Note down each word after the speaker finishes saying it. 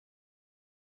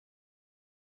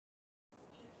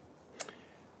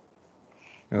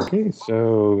Okay,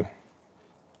 so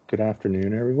good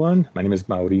afternoon, everyone. My name is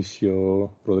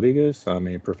Mauricio Rodríguez. I'm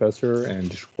a professor and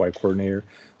district-wide coordinator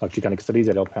of Chicanic Studies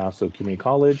at El Paso Community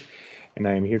College, and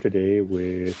I am here today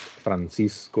with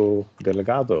Francisco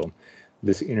Delgado.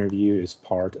 This interview is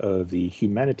part of the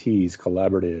Humanities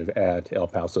Collaborative at El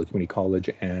Paso Community College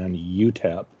and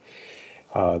UTEP.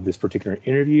 This particular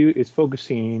interview is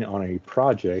focusing on a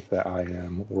project that I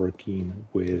am working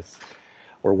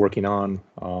on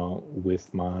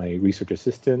with my research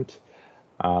assistant,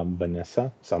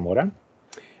 Vanessa Zamora.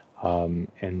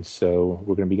 And so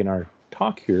we're going to begin our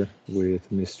talk here with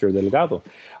Mr. Delgado.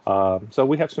 So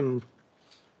we have some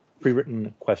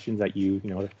pre-written questions that you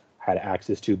had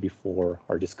access to before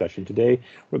our discussion today.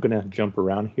 We're going to jump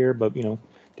around here, but to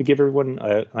give everyone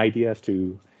an idea as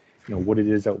to what it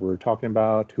is that we're talking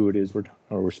about, who it is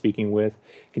we're speaking with.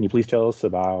 Can you please tell us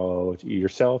about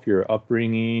yourself, your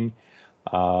upbringing,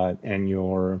 and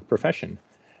your profession,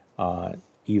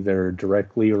 either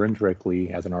directly or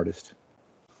indirectly as an artist?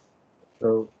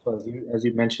 So as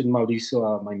you mentioned,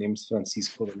 Mauricio, my name is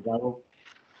Francisco Delgado.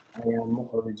 I am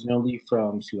originally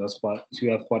from Ciudad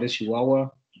Juárez,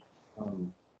 Chihuahua.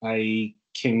 I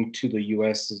came to the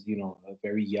U.S. as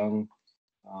very young,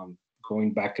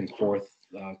 going back and forth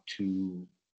came to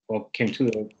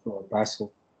El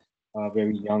Paso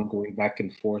very young, going back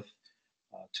and forth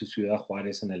to Ciudad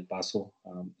Juárez and El Paso,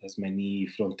 as many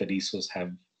fronterizos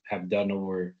have done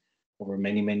over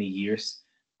many years.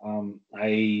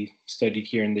 I studied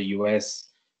here in the U.S.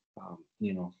 Um,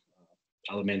 you know,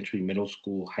 elementary, middle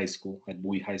school, high school at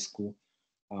Bowie High School,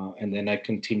 and then I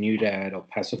continued at El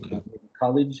Paso Community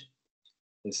College,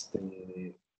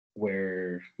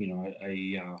 where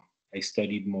I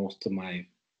studied most of my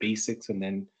basics, and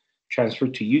then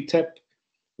transferred to UTEP,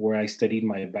 where I studied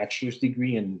my bachelor's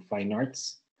degree in fine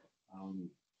arts. Um,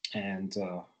 and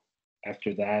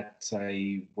After that,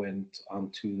 I went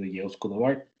on to the Yale School of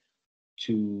Art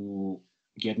to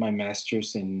get my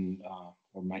master's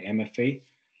or my MFA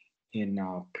in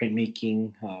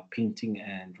printmaking, painting,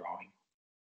 and drawing.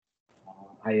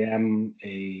 I am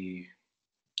a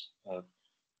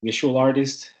visual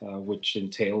artist, which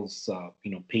entails,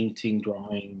 painting,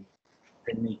 drawing,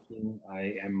 printmaking.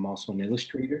 I am also an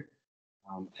illustrator,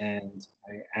 and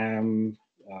I am,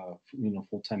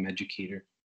 full-time educator,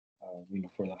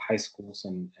 for the high schools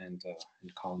and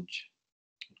college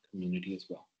community as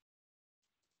well.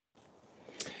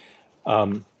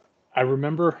 I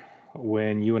remember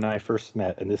when you and I first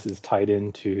met, and this is tied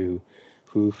into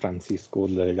who Francisco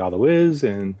Delgado is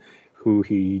and who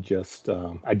he just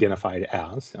identified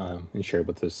as and shared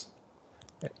with us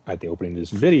at the opening of this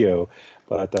video.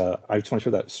 But I just want to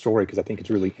share that story because I think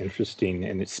it's really interesting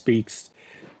and it speaks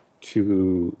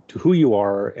to who you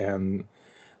are and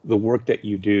the work that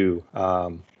you do.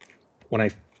 When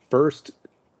I first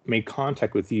made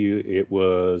contact with you, it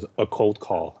was a cold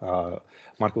call.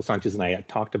 Marco Sanchez and I had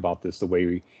talked about this the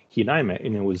way he and I met,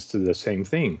 and it was the same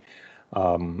thing.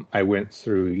 I went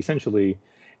through essentially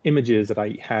images that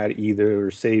I had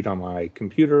either saved on my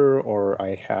computer or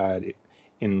I had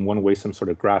in one way some sort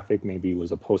of graphic. Maybe it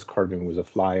was a postcard, maybe it was a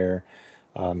flyer,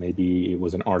 maybe it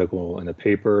was an article in a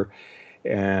paper.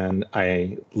 And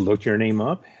I looked your name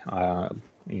up. I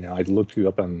looked you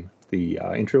up on the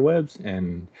interwebs,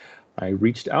 and I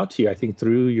reached out to you, I think,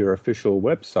 through your official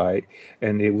website,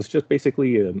 and it was just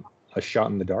basically a shot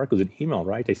in the dark. It was an email,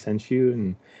 right? I sent you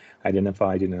and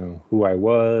identified, who I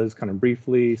was, kind of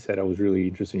briefly, said I was really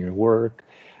interested in your work.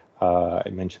 I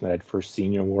mentioned that I'd first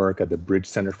seen your work at the Bridge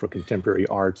Center for Contemporary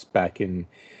Arts back in,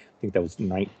 I think that was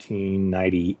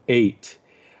 1998.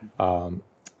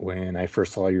 When I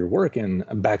first saw your work. And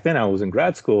back then I was in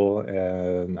grad school,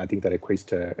 and I think that equates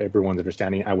to everyone's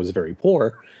understanding I was very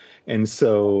poor. And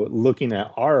so looking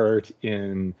at art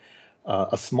in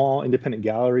a small independent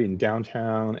gallery in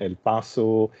downtown El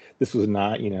Paso, this was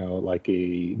not, like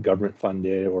a government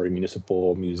funded or a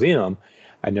municipal museum.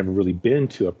 I'd never really been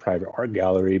to a private art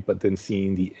gallery, but then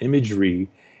seeing the imagery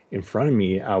in front of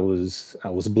me, I was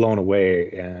blown away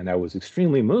and I was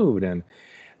extremely moved. And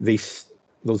they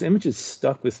those images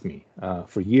stuck with me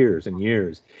for years and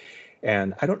years.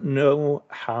 And I don't know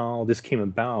how this came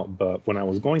about, but when I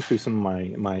was going through some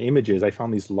of my images, I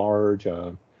found these large,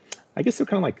 I guess they're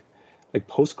kind of like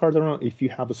postcards. I don't know if you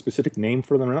have a specific name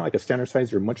for them or not, like a standard size.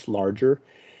 They're much larger.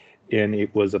 And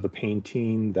it was of a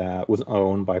painting that was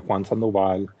owned by Juan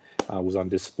Sandoval, was on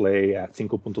display at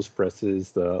Cinco Puntos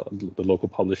Presses, the local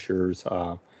publisher's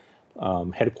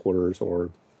headquarters or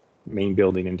main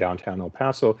building in downtown El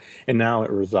Paso, and now it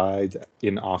resides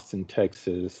in Austin,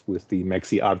 Texas, with the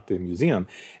Mexi Arte Museum.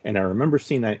 And I remember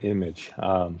seeing that image,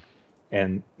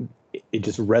 and it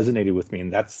just resonated with me.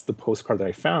 And that's the postcard that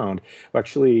I found.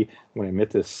 Actually, when I admit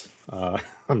this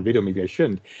on video, maybe I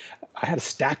shouldn't. I had a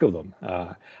stack of them.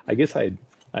 I guess I'd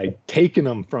taken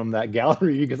them from that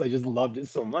gallery because I just loved it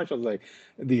so much. I was like,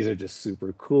 these are just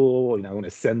super cool. You know, I want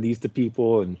to send these to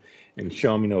people and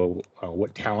show them, you know,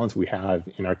 what talents we have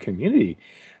in our community.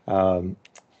 And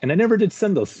I never did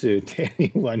send those to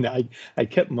anyone. I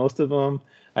kept most of them.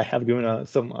 I have given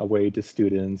some away to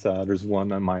students. There's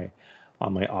one on my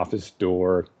office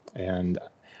door, and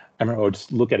I remember I would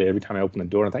just look at it every time I opened the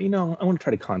door, and I thought, you know, I want to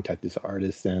try to contact this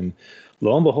artist. And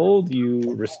lo and behold, you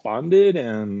responded,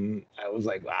 and I was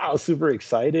like, wow, super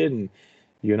excited. And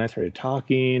you and I started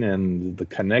talking, and the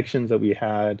connections that we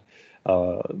had,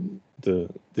 the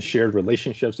shared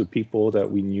relationships with people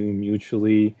that we knew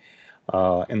mutually,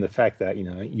 and the fact that, you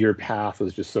know, your path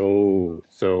was just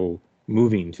so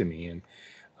moving to me. And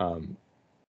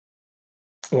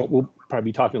we'll probably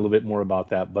be talking a little bit more about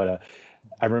that, but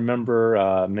I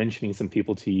remember mentioning some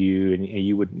people to you, and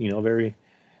you would, you know, very,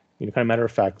 you know, kind of matter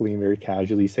of factly and very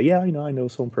casually say, yeah, you know, I know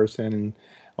some person, and,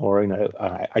 or, you know,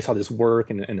 I saw this work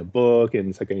in a book, and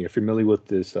it's like, you're familiar with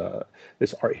this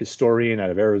this art historian out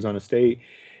of Arizona State,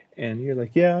 and you're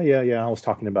like, yeah, I was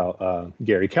talking about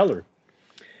Gary Keller.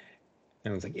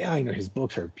 And I was like, yeah, you know, his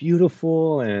books are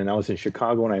beautiful. And I was in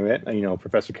Chicago when I met, you know,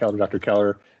 Professor Keller, Dr.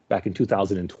 Keller, back in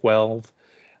 2012.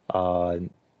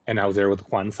 And I was there with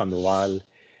Juan Sandoval,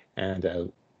 and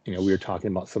you know, we were talking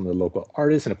about some of the local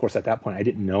artists. And of course, at that point, I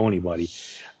didn't know anybody,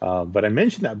 but I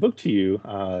mentioned that book to you.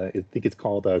 I think it's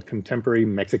called Contemporary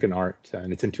Mexican Art,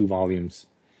 and it's in 2 volumes.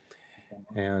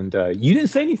 And you didn't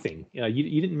say anything.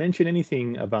 You didn't mention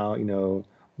anything about, you know,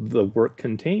 the work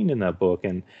contained in that book.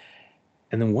 And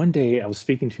then one day I was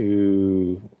speaking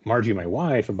to Margie, my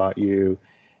wife, about you,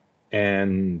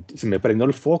 and se me prendió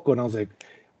el foco, and I was like,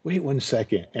 wait 1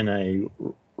 second. And I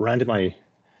ran to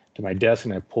my desk,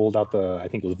 and I pulled out I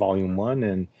think it was volume 1,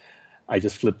 and I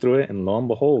just flipped through it, and lo and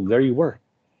behold, there you were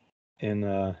in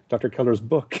Dr. Keller's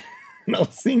book. And I was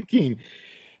thinking,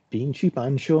 pinche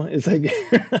Pancho, it's like,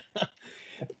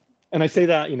 and I say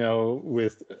that, you know,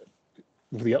 with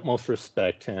the utmost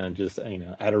respect and just, you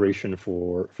know, adoration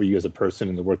for you as a person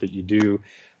and the work that you do.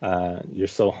 You're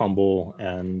so humble,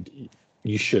 and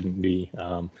you shouldn't be.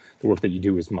 The work that you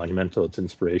do is monumental. It's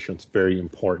inspirational. It's very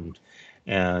important.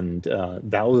 And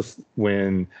that was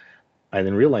when I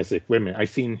then realized, like, wait a minute, I've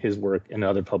seen his work in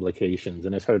other publications,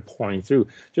 and I started pouring through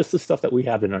just the stuff that we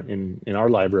have in our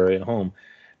library at home,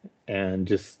 and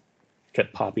just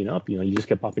kept popping up. You know, you just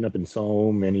kept popping up in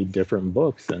so many different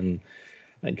books, and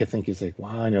I could think, he's like,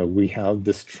 wow, I know we have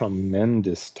this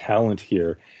tremendous talent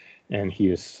here, and he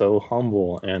is so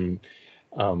humble. And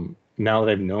now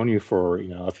that I've known you for, you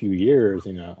know, a few years,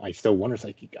 you know, I still wonder, it's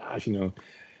like, gosh, you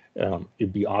know,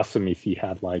 it'd be awesome if he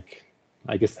had, like,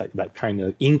 I guess that kind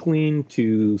of inkling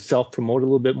to self-promote a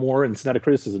little bit more. And it's not a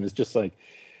criticism. It's just like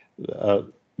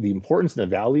the importance and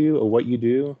the value of what you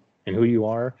do and who you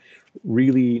are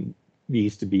really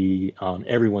needs to be on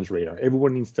everyone's radar.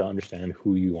 Everyone needs to understand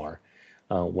who you are.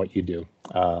 What you do.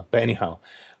 But anyhow,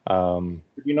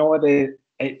 you know what?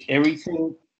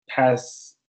 Everything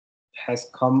has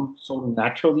come so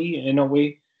naturally in a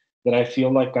way that I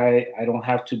feel like I don't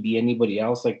have to be anybody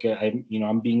else. Like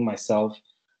I'm being myself.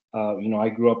 You know, I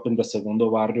grew up in the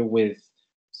Segundo Barrio with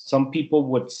some people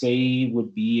would say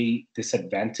would be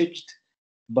disadvantaged,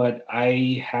 but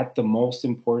I had the most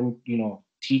important, you know,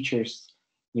 teachers.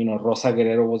 You know, Rosa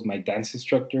Guerrero was my dance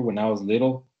instructor when I was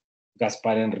little.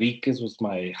 Gaspar Enriquez was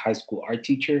my high school art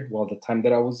teacher while the time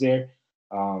that I was there.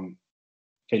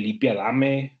 Felipe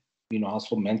Adame, you know,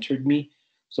 also mentored me.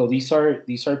 So these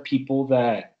are people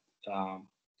that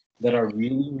that are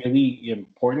really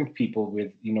important people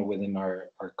with, you know, within our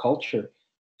culture.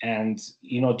 And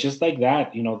you know, just like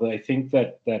that, you know, I think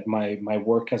that my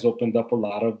work has opened up a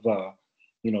lot of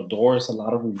you know, doors, a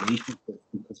lot of relationships,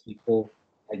 because people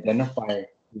identify,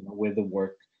 you know, with the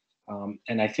work.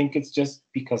 And I think it's just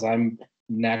because I'm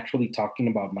naturally talking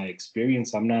about my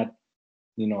experience. I'm not,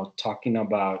 you know, talking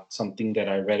about something that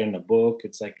I read in a book.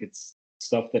 It's like it's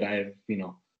stuff that I've, you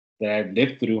know, that I've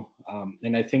lived through.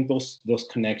 And I think those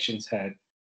connections have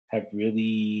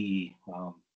really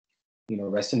you know,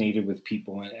 resonated with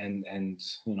people. And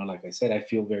you know, like I said, I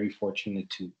feel very fortunate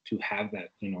to have that,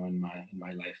 you know, in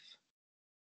my life.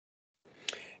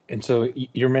 and so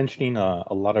you're mentioning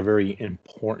a lot of very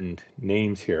important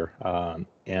names here,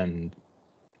 and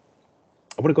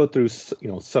I want to go through,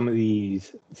 you know, some of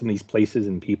these places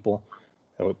and people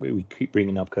that we keep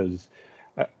bringing up, because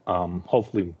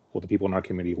hopefully, well, the people in our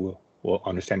community will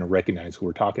understand and recognize who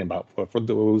we're talking about. For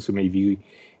those who may be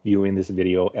viewing this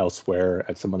video elsewhere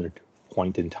at some other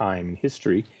point in time in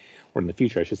history, or in the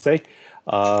future, I should say,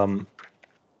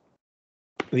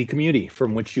 the community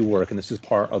from which you work, and this is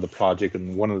part of the project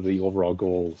and one of the overall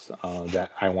goals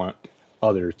that I want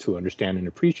others to understand and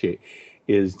appreciate,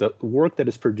 is the work that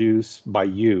is produced by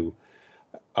you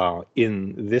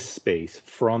in this space,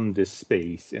 from this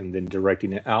space, and then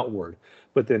directing it outward,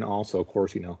 but then also, of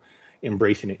course,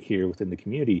 embracing it here within the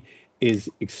community is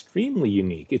extremely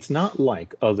unique. It's not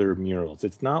like other murals.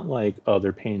 It's not like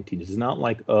other paintings. It's not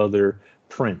like other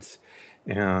prints.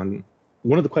 And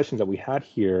one of the questions that we had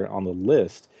here on the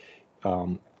list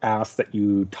asked that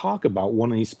you talk about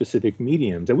one of these specific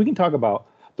mediums, and we can talk about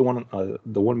the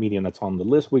one medium that's on the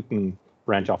list. We can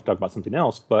branch off and talk about something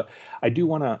else, but I do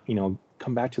want to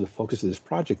come back to the focus of this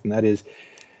project, and that is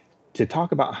to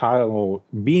talk about how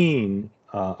being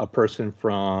a person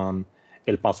from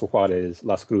El Paso Juarez,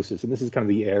 Las Cruces, and this is kind of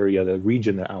the area, the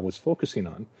region that I was focusing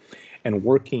on, and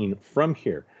working from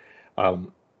here,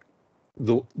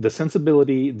 the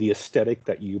sensibility, the aesthetic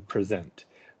that you present.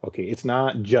 Okay, it's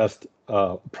not just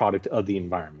a product of the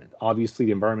environment. Obviously,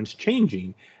 the environment's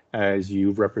changing as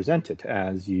you represent it,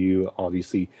 as you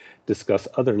obviously discuss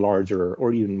other larger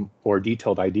or even more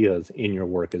detailed ideas in your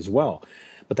work as well.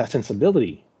 But that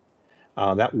sensibility,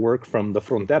 that work from the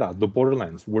Frontera, the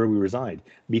borderlands where we reside,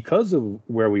 because of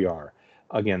where we are,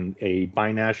 again, a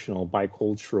binational,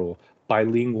 bicultural,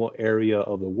 bilingual area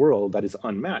of the world that is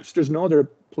unmatched. There's no other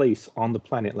place on the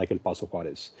planet like El Paso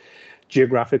Juarez.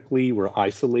 Geographically, we're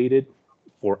isolated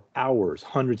for hours,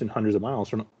 hundreds and hundreds of miles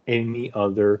from any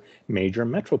other major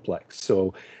metroplex.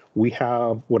 So we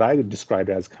have what I would describe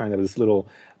as kind of this little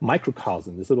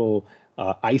microcosm, this little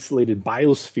isolated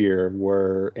biosphere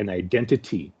where an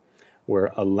identity,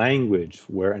 where a language,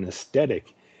 where an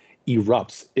aesthetic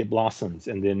erupts, it blossoms,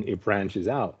 and then it branches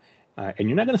out. And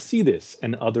you're not going to see this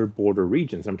in other border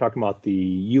regions. I'm talking about the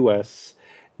U.S.,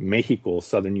 Mexico,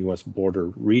 southern U.S. border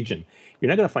region. You're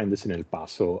not going to find this in El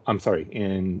Paso,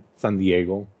 in San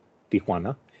Diego,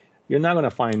 Tijuana. You're not going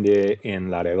to find it in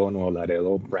Laredo, Nuevo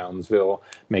Laredo, Brownsville,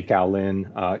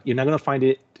 McAllen. You're not going to find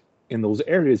it in those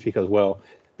areas because, well,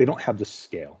 they don't have the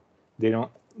scale. They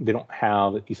don't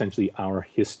have essentially our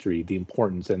history, the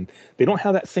importance, and they don't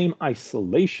have that same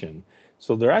isolation.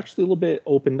 So they're actually a little bit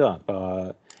opened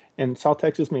up. And South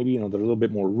Texas, maybe, they're a little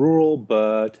bit more rural,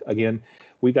 but again,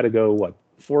 we got to go,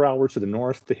 4 hours to the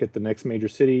north to hit the next major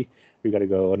city. We got to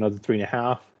go another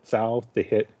 3.5 south to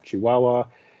hit Chihuahua.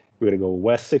 We got to go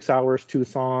west 6 hours,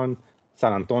 Tucson,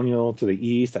 San Antonio to the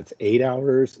east. That's 8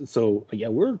 hours. So yeah,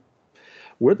 we're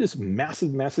this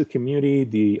massive community.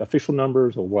 The official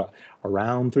numbers are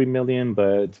around 3 million,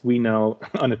 but we know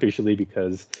unofficially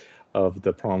because of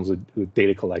the problems with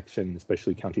data collection,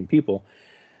 especially counting people.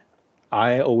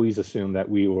 I always assumed that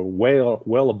we were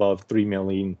well above 3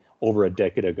 million over a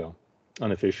decade ago,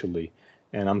 unofficially.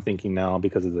 And I'm thinking now,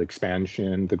 because of the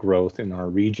expansion, the growth in our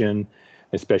region,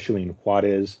 especially in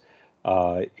Juarez,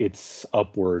 it's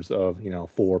upwards of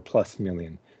 4+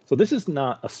 million. So this is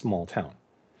not a small town.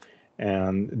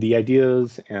 And the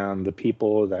ideas and the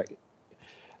people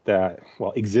that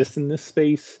exist in this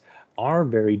space are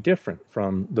very different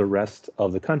from the rest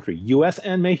of the country, U.S.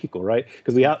 and Mexico, right?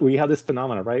 Because we have this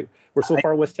phenomenon, right? We're so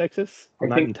far West Texas, we're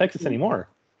not in Texas anymore.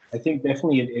 I think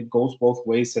definitely it goes both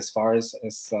ways as far as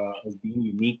being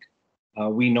unique.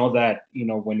 We know that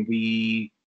when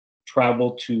we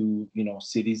travel to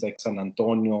cities like San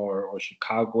Antonio or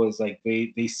Chicago, is like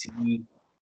they see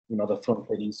the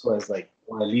fronterizo as like,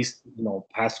 or at least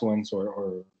Pasoans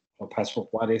or Paso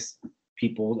Juarez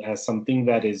people as something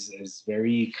that is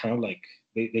very kind of like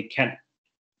they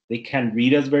can't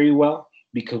read us very well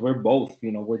because we're both.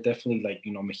 We're definitely like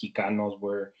Mexicanos,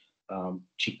 we're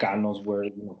Chicanos, we're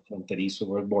fronterizos,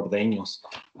 we're bordeños,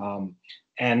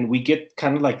 and we get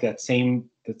kind of like that same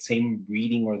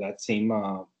reading or that same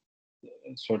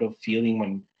sort of feeling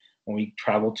when we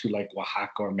travel to like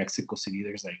Oaxaca or Mexico City.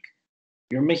 There's like,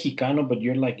 you're Mexicano, but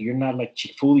you're not like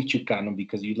fully Chicano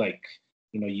because you like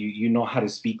you know how to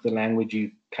speak the language.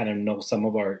 You kind of know some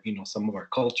of our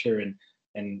culture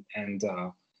and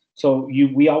so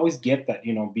we always get that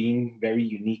being very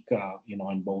unique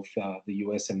in both the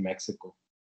U.S. and Mexico.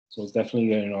 So it's definitely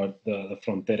the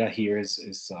Frontera here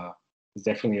is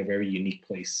definitely a very unique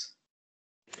place.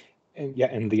 And yeah,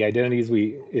 and the identities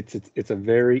it's a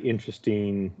very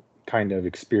interesting kind of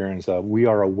experience. We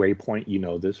are a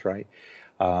waypoint, this, right?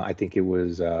 I think it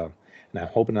was, and I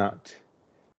hope not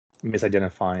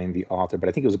misidentifying the author, but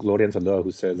I think it was Gloria Anzalúa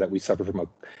who says that we suffer from a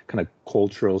kind of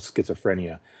cultural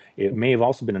schizophrenia. It may have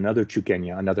also been another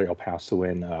Chuqueña, another El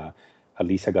Pasoan,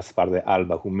 Alicia Gaspar de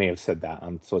Alba, who may have said that.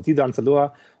 So it's either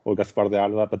Anzalúa or Gaspar de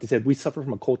Alba, but they said we suffer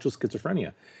from a cultural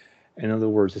schizophrenia. In other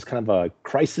words, it's kind of a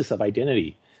crisis of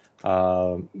identity.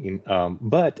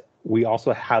 But we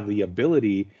also have the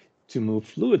ability to move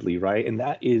fluidly, right? And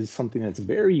that is something that's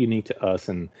very unique to us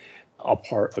and a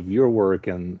part of your work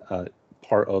and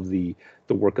part of the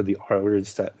work of the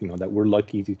artists that that we're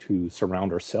lucky to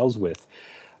surround ourselves with.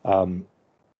 And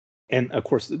of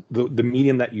course, the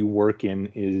medium that you work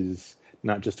in is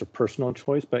not just a personal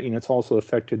choice, but it's also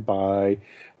affected by,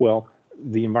 well,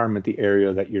 the environment, the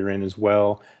area that you're in as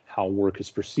well, how work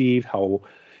is perceived, how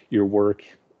your work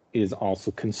is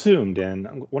also consumed. And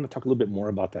I want to talk a little bit more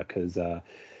about that because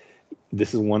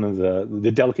this is one of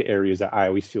the delicate areas that I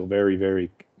always feel very,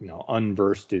 very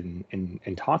unversed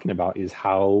in talking about is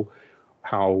how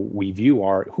we view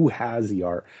art, who has the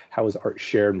art, how is art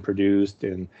shared and produced,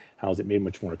 and how is it made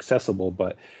much more accessible.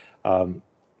 But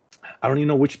I don't even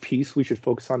know which piece we should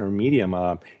focus on or medium.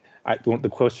 The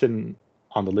question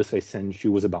on the list I sent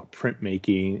you was about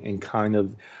printmaking and kind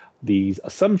of these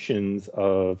assumptions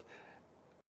of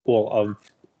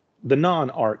the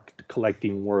non-art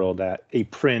collecting world, that a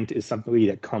print is something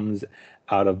that comes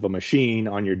out of a machine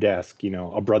on your desk.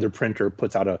 A brother printer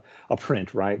puts out a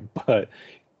print, right? But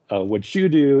what you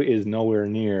do is nowhere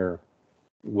near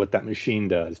what that machine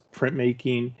does.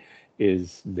 Printmaking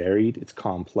is varied, it's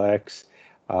complex.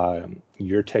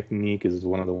 Your technique is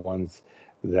one of the ones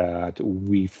that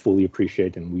we fully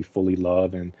appreciate and we fully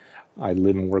love. And I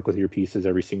live and work with your pieces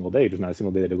every single day. There's not a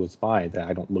single day that goes by that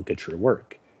I don't look at your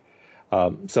work.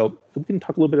 So we can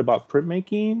talk a little bit about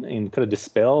printmaking and kind of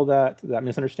dispel that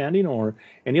misunderstanding, or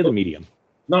any other medium.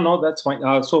 No, that's fine.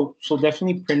 So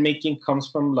definitely printmaking comes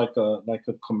from like a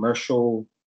commercial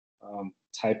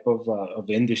type of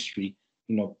industry.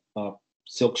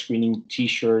 Silk screening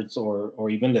T-shirts or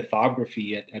even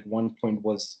lithography at one point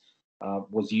was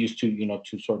used to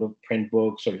to sort of print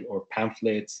books or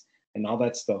pamphlets and all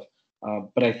that stuff.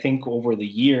 But I think over the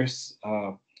years,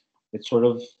 it sort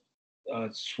of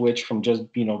switch from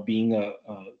just being a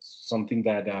something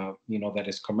that that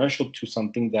is commercial to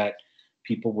something that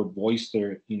people would voice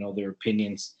their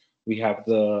opinions. We have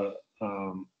the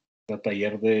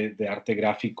taller de arte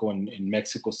gráfico in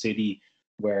Mexico City,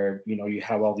 where you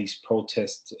have all these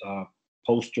protest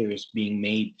posters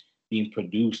being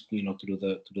produced through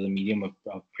the medium of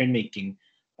printmaking.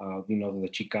 The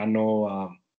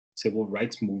Chicano civil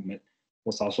rights movement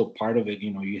was also part of it.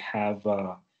 You have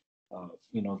the uh,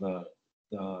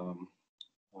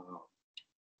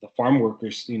 the farm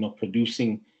workers,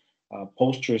 producing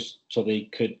posters so they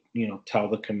could, tell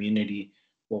the community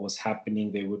what was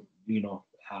happening. They would,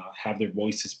 have their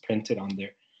voices printed on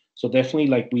there. So definitely,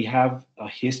 like, we have a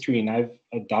history, and I've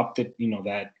adopted,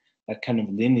 that kind of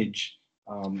lineage,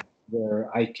 where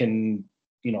I can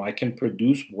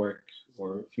produce work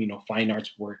or fine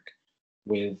arts work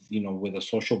with with a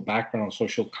social background,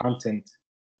 social content,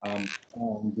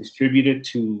 distribute it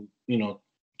to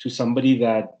to somebody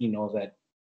that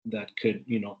that could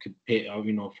pay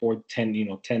afford $10,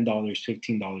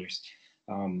 $15,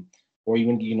 or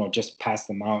even just pass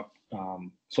them out.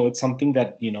 So it's something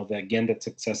that that, again, that's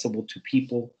accessible to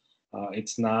people.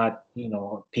 It's not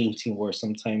a painting where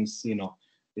sometimes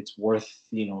it's worth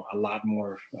a lot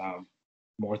more,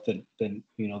 more than than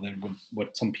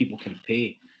what some people can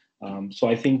pay. So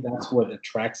I think that's what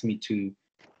attracts me to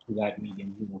that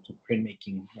medium, to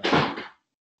printmaking.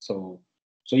 So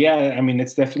so yeah, I mean,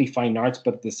 it's definitely fine arts,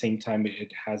 but at the same time,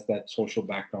 it has that social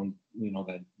background,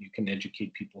 that you can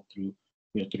educate people through,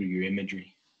 through your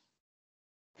imagery.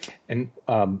 And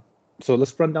so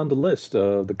let's run down the list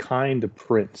of the kind of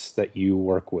prints that you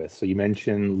work with. So you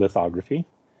mentioned lithography.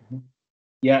 Mhm.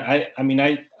 Yeah,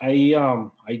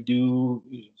 I do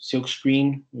silk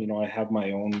screen. I have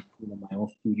my own my own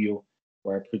studio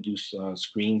where I produce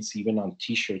screens even on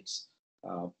T-shirts.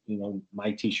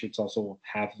 My T-shirts also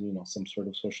have some sort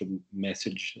of social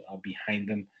message behind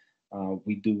them.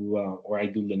 We do or I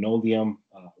do linoleum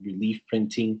relief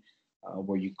printing,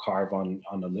 where you carve on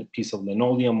a piece of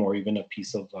linoleum or even a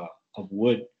piece of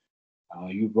wood.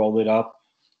 You roll it up,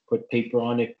 put paper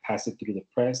on it, pass it through the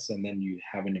press, and then you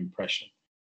have an impression.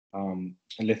 And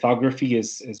lithography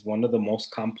is one of the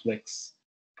most complex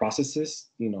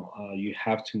processes. You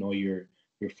have to know your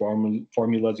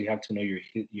formulas. You have to know your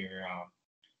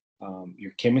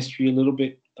chemistry a little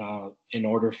bit in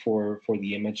order for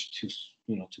the image to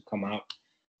to come out.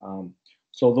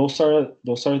 So those are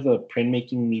the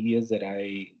printmaking medias that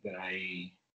I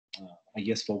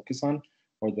guess focus on,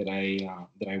 or that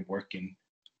I work in.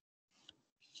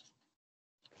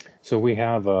 So we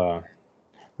have a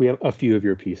few of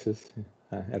your pieces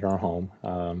at our home.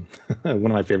 One of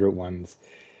my favorite ones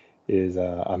is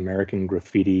American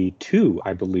Graffiti 2,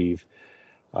 I believe.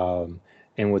 Um,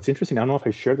 And what's interesting, I don't know if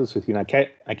I shared this with you, and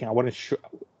I want to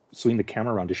swing the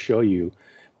camera around to show you,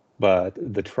 but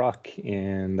the truck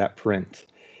in that print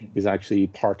is actually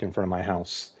parked in front of my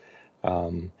house.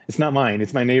 It's not mine,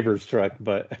 it's my neighbor's truck,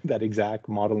 but that exact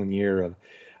model and year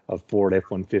of Ford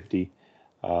F-150,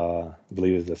 I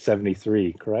believe is a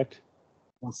 73, correct?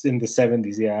 It's in the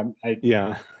 70s. Yeah.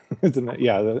 Yeah,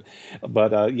 yeah,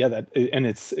 but yeah, that, and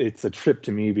it's a trip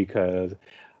to me because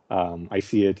I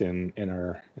see it in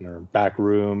our back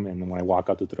room, and then when I walk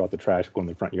out to throw out the trash, go in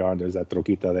the front yard, there's that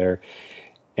troquita there,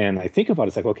 and I think about it,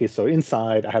 it's like, okay, so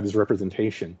inside I have this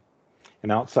representation,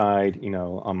 and outside,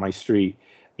 on my street,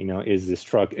 is this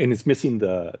truck, and it's missing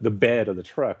the bed of the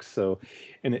truck. So,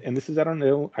 and this is, I don't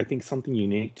know, I think something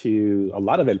unique to a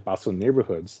lot of El Paso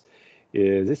neighborhoods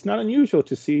is it's not unusual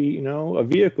to see, a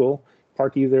vehicle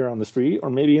parked either on the street or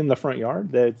maybe in the front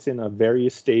yard that's in a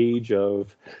various stage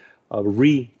of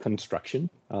reconstruction,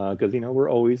 because we're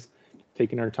always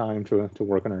taking our time to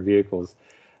work on our vehicles.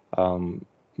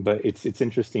 But it's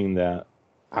interesting that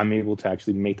I'm able to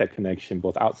actually make that connection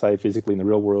both outside physically in the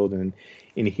real world and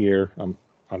in here.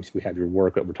 Obviously, we have your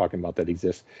work that we're talking about that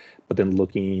exists, but then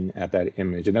looking at that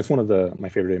image, and that's one of my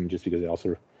favorite images because it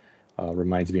also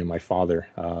reminds me of my father,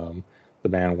 the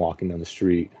man walking down the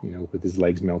street, with his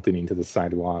legs melting into the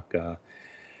sidewalk.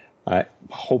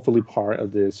 Hopefully, part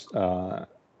of this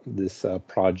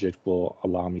project will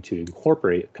allow me to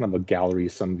incorporate kind of a gallery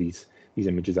of some of these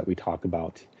images that we talk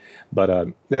about.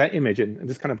 But that image, and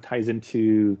this kind of ties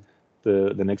into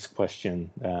the next question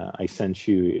I sent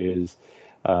you, is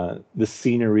the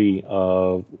scenery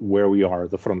of where we are,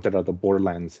 the Frontera, the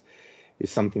borderlands,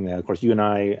 is something that, of course, you and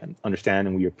I understand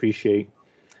and we appreciate.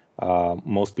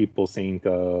 Most people think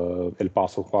of El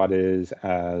Paso Juarez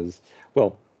as,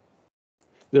 well,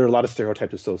 there are a lot of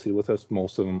stereotypes associated with us.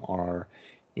 Most of them are,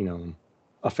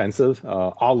 offensive.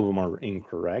 All of them are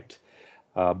incorrect.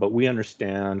 But we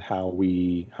understand how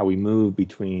we move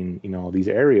between these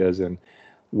areas, and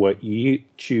what you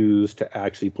choose to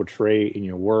actually portray in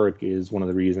your work is one of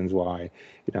the reasons why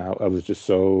I was just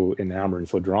so enamored and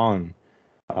so drawn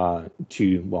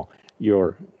to, well,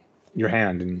 your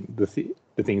hand and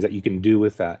the things that you can do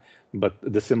with that, but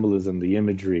the symbolism, the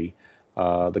imagery,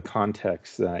 the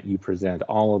context that you present,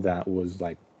 all of that was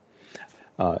like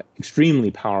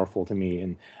extremely powerful to me.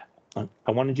 And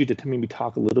I wanted you to maybe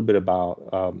talk a little bit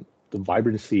about the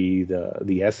vibrancy,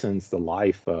 the essence, the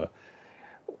life,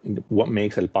 what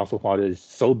makes El Paso Juarez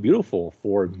so beautiful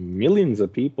for millions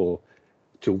of people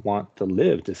to want to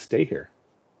live, to stay here.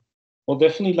 Well,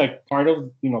 definitely, like part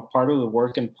of the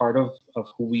work and part of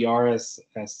who we are as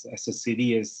a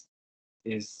city is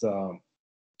it's the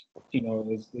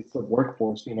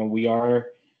workforce. We are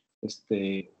just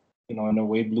the in a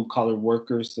way blue collar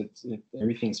workers.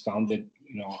 Everything's founded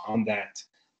on that.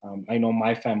 I know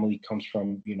my family comes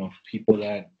from people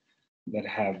that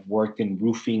have worked in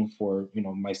roofing for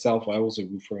myself. I was a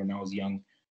roofer when I was young.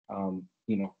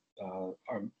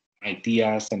 My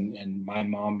tias and my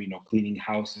mom, cleaning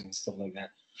houses and stuff like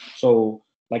that. So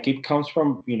like it comes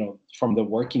from from the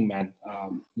working man.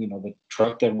 The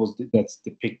truck that's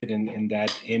depicted in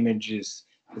that image is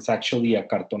it's actually a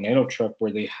cartonero truck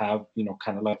where they have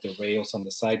kind of like the rails on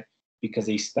the side because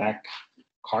they stack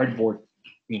cardboard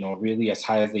really as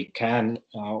high as they can,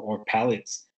 or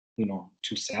pallets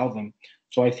to sell them.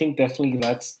 So I think definitely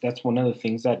that's one of the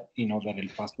things that that El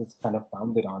Paso is kind of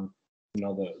founded on,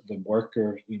 the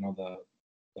worker, the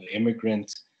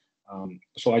immigrant.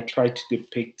 So I try to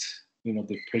depict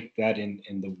that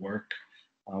in the work,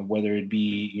 whether it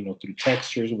be through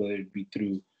textures, whether it be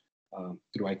through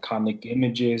iconic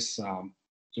images,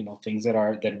 things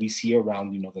that we see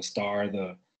around, the star,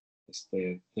 the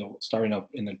star in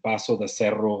El Paso, the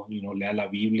cerro, lea la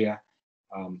Biblia,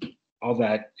 all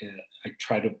that I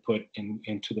try to put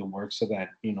into the work so that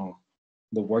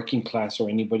the working class or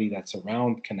anybody that's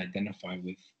around can identify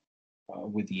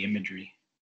with the imagery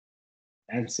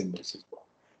and symbols as well.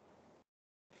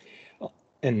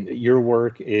 And your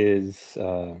work is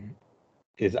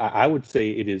I would say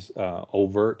it is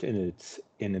overt in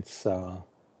its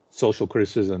social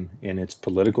criticism, in its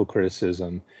political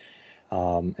criticism.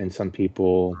 And some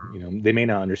people, they may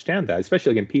not understand that,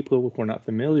 especially again, people who are not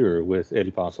familiar with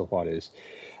El Paso Juarez.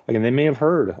 Again, they may have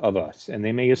heard of us and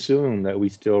they may assume that we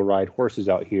still ride horses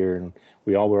out here and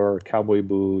we all wear cowboy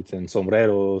boots and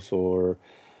sombreros, or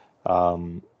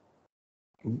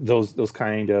those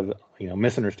kind of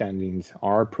misunderstandings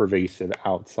are pervasive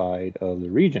outside of the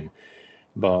region.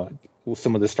 But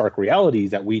some of the stark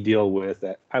realities that we deal with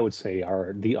that I would say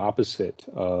are the opposite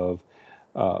of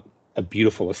a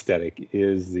beautiful aesthetic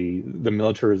is the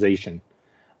militarization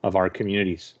of our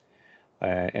communities.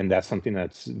 And that's something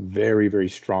that's very, very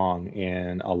strong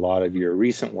in a lot of your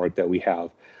recent work that we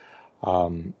have.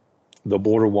 The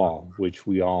border wall, which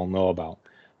we all know about.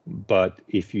 But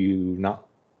if you're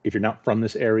not from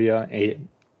this area,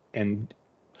 and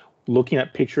looking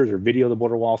at pictures or video of the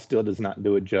border wall still does not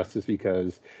do it justice,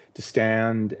 because to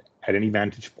stand at any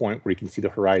vantage point where you can see the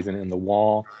horizon and the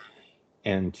wall,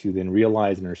 and to then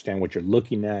realize and understand what you're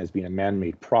looking at as being a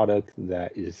man-made product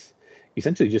that is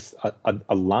essentially just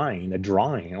a line, a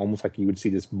drawing, almost like you would see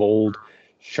this bold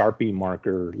Sharpie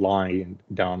marker line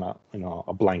down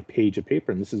a blank page of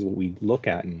paper, and this is what we look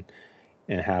at and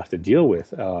have to deal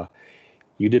with.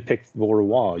 You depict the border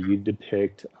wall, you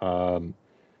depict the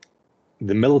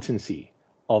militancy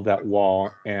of that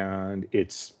wall and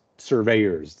its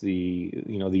surveyors,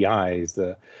 the eyes,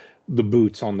 the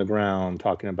boots on the ground,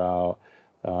 talking about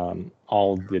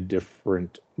all the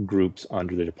different groups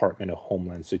under the Department of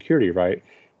Homeland Security, right?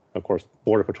 Of course,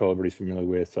 Border Patrol, everybody's familiar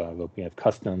with. We have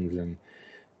Customs, and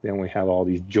then we have all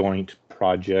these joint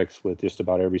projects with just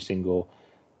about every single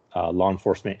law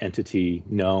enforcement entity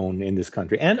known in this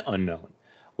country and unknown.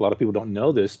 A lot of people don't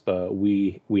know this, but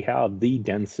we have the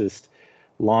densest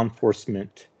law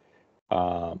enforcement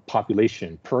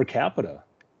population per capita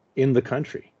in the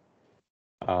country.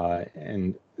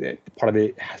 And part of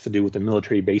it has to do with the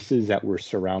military bases that we're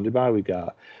surrounded by. We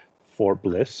got Fort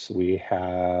Bliss, we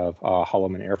have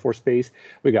Holloman Air Force Base,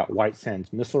 we got White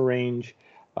Sands Missile Range,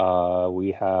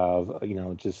 we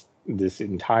have just this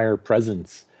entire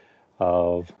presence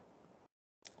of,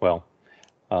 well,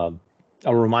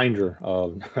 a reminder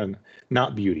of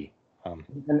not beauty.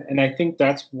 And I think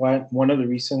that's one of the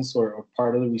reasons, or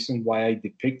part of the reason why I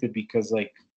depicted, because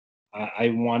like I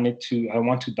want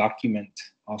to document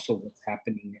also what's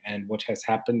happening and what has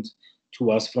happened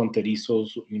to us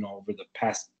fronterizos, over the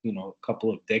past,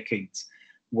 couple of decades,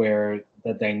 where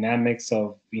the dynamics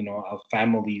of, of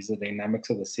families, the dynamics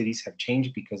of the cities have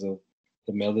changed because of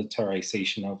the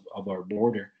militarization of our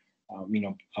border,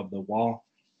 of the wall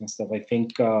and stuff. I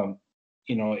think,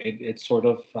 it sort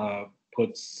of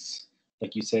puts,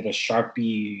 like you said, a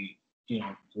Sharpie,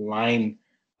 line,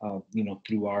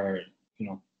 through our,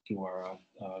 through our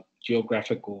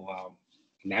geographical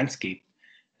landscape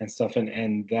and stuff.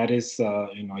 And that is,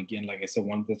 again, like I said,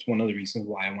 that's one of the reasons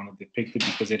why I want to depict it,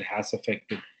 because it has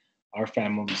affected our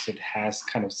families. It has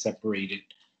kind of separated,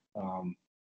 a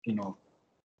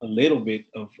little bit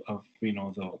of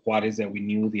the Juarez that we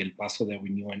knew, the El Paso that we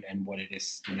knew, and what it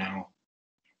is now.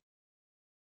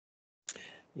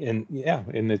 And yeah,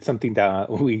 and it's something that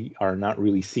we are not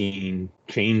really seeing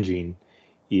changing,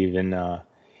 even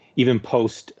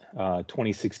post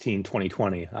 2016,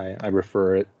 2020. I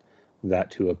refer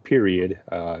that to a period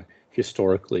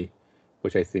historically,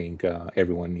 which I think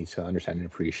everyone needs to understand and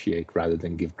appreciate, rather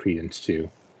than give credence to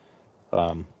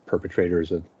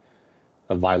perpetrators of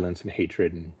violence and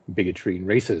hatred and bigotry and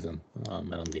racism. I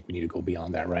don't think we need to go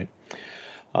beyond that, right?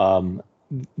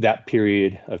 That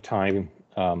period of time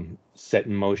set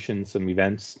in motion some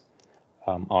events.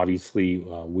 Obviously,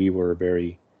 we were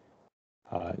very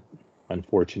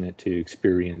unfortunate to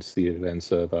experience the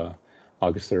events of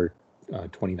August 3rd,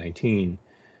 2019,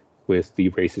 with the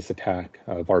racist attack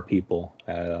of our people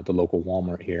at the local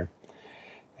Walmart here.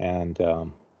 And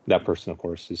that person, of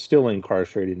course, is still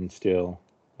incarcerated and still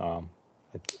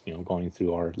going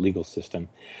through our legal system.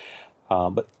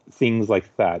 But things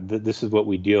like that, this is what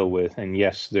we deal with. And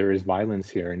yes, there is violence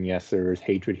here, and yes, there is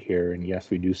hatred here, and yes,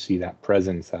 we do see that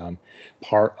presence.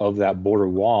 Part of that border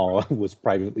wall was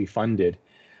privately funded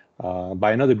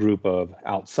by another group of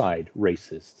outside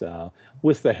racists,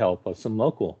 with the help of some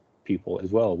local people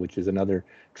as well, which is another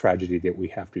tragedy that we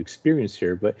have to experience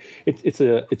here. But it's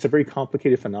a very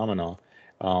complicated phenomenon,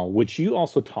 which you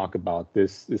also talk about.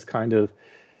 This kind of,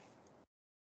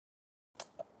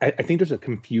 I think there's a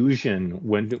confusion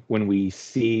when we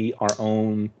see our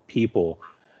own people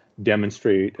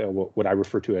demonstrate what I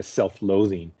refer to as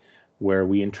self-loathing, where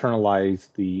we internalize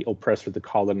the oppressor, the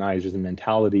colonizer's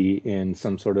mentality in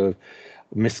some sort of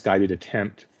misguided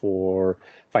attempt for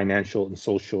financial and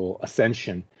social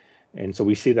ascension. And so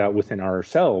we see that within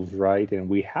ourselves, right? And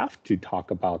we have to talk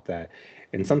about that.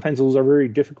 And sometimes those are very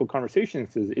difficult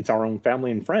conversations. It's our own family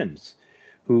and friends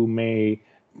who may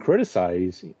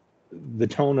criticize the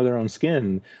tone of their own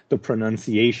skin, the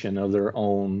pronunciation of their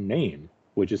own name,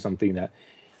 which is something that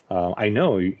I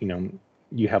know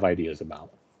you have ideas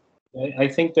about. I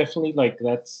think definitely, like,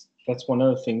 that's one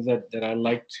of the things that I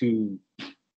like to,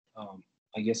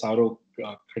 I guess, auto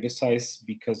criticize,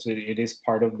 because it is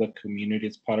part of the community.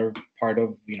 It's part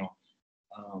of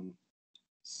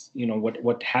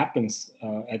what happens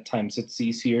at times. It's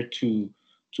easier to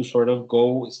sort of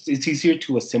go. It's easier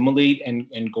to assimilate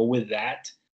and go with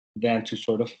that than to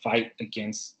sort of fight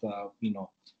against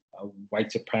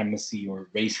white supremacy or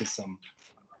racism.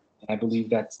 I believe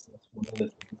that's one of the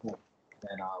things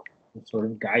that sort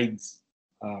of guides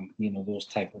those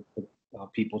type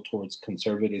of people towards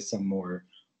conservatism or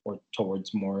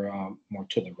towards more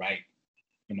to the right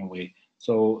in a way.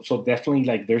 So definitely,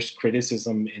 like, there's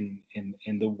criticism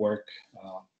in the work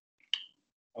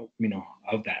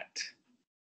of that.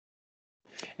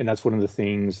 And that's one of the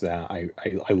things that I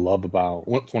love about,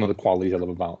 one of the qualities I love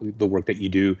about the work that you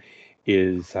do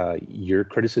is your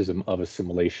criticism of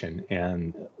assimilation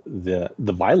and the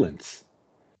violence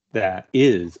that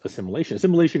is assimilation.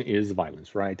 Assimilation is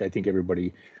violence, right? I think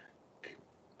everybody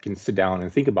can sit down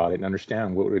and think about it and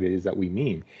understand what it is that we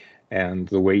mean. And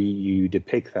the way you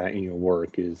depict that in your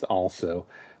work is also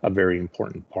a very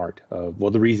important part of,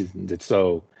 well, the reasons it's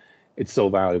so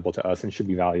valuable to us and should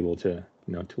be valuable to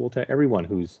everyone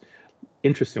who's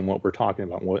interested in what we're talking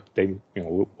about, what they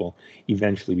will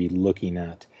eventually be looking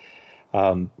at.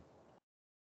 So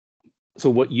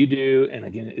what you do, and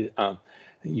again,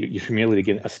 your humility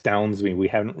again astounds me. We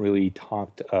haven't really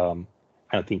talked, I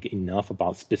don't think, enough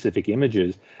about specific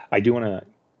images. I do want to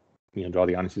draw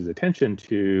the audience's attention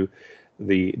to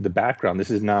the background. This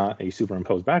is not a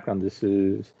superimposed background. This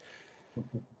is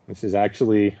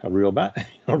actually a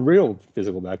real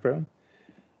physical background.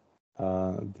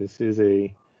 This is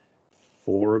a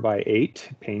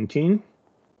 4x8 painting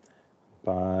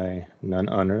by none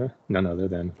other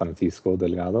than Francisco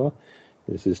Delgado.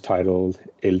 This is titled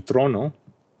El Trono,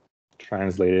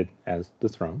 translated as the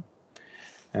throne.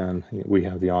 And we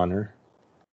have the honor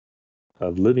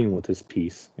of living with this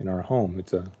piece in our home.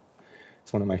 It's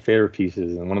one of my favorite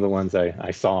pieces, and one of the ones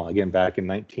I saw again back in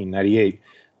 1998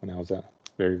 when I was a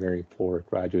very, very poor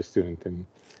graduate student. And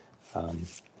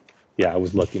I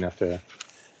was lucky enough to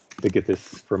get this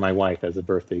for my wife as a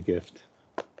birthday gift.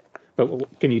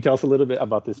 But can you tell us a little bit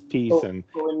about this piece and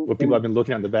what people have been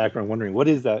looking at in the background, wondering what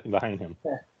is that behind him?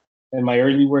 In my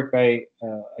early work, I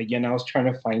was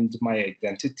trying to find my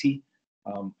identity.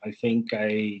 I think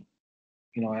I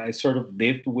sort of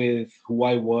lived with who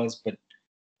I was, but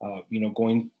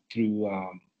going through,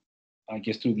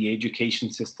 through the education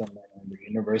system and the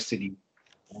university,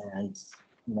 and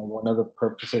one of the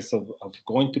purposes of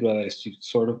going through that is to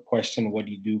sort of question what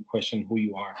you do, question who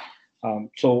you are.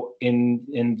 So in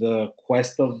the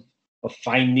quest of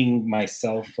finding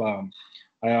myself,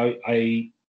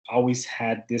 I always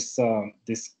had this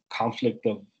conflict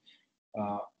of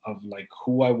like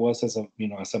who I was as a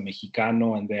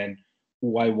Mexicano, and then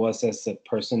who I was as a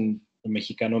person, a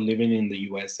Mexicano living in the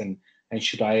U.S. and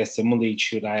should I assimilate?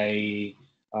 Should I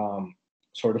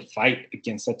sort of fight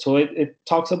against that? So it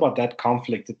talks about that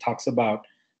conflict. It talks about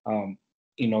the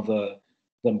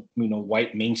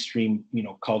white mainstream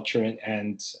culture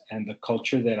and the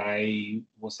culture that I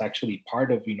was actually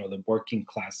part of, the working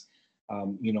class.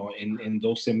 In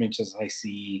those images I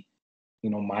see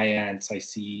my aunts, I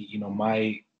see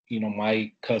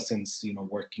my cousins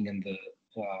working in the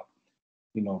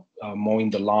mowing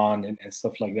the lawn and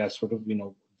stuff like that, sort of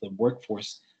the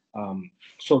workforce.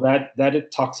 So that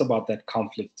it talks about that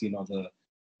conflict,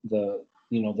 the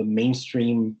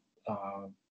mainstream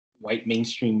white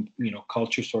mainstream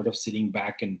culture sort of sitting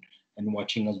back and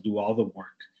watching us do all the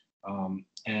work,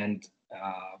 and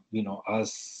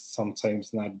us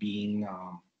sometimes not being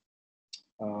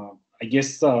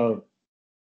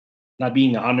not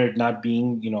being honored, not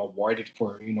being awarded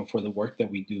for for the work that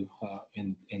we do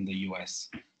in the U.S.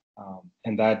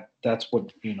 And that's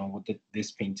what what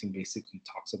this painting basically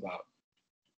talks about.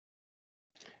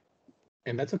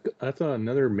 And that's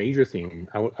another major theme.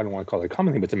 I don't want to call it a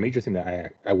common thing, but it's a major thing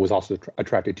that I was also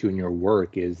attracted to in your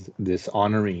work, is this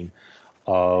honoring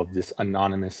of this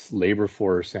anonymous labor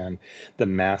force and the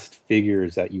masked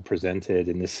figures that you presented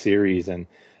in this series. And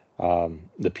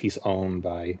the piece owned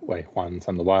by Juan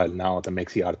Sandoval, now at the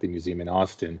Mexiarte Museum in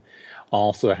Austin,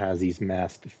 also has these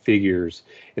masked figures.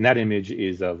 And that image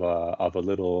is of a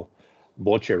little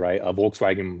boche, right? A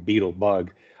Volkswagen Beetle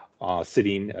bug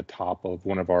sitting atop of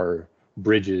one of our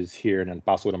bridges here in El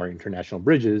Paso, one of our international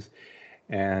bridges.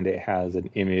 And it has an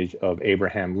image of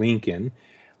Abraham Lincoln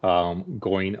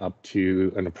going up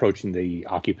to and approaching the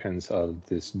occupants of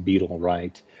this beetle,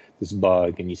 right? This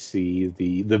bug, and you see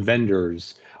the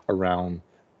vendors around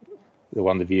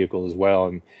the vehicle as well.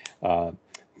 And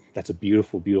that's a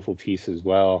beautiful, beautiful piece as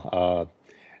well.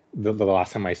 The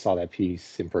last time I saw that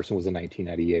piece in person was in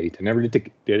 1998. I never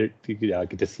did get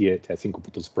to see it at Cinco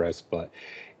Puntos Press, but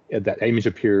that image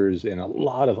appears in a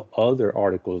lot of other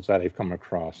articles that I've come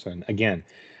across. And again,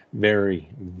 Very,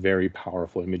 very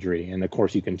powerful imagery. And of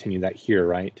course, you continue that here,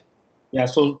 right? Yeah.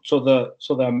 So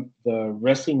the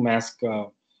wrestling mask,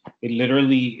 it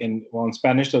literally in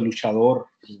Spanish, the luchador,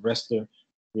 the wrestler,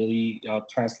 really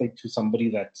translate to somebody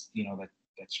that's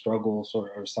that struggles,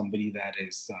 or somebody that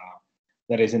is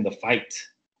in the fight.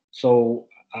 So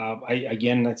I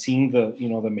again seeing the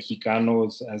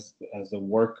Mexicanos as the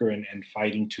worker, and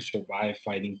fighting to survive,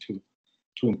 fighting to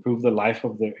improve the life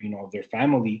of their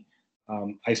family.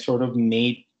 I sort of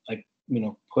made, like,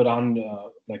 put on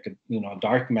like a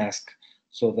dark mask,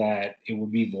 so that it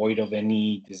would be void of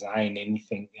any design,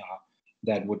 anything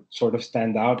that would sort of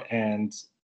stand out, and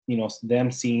them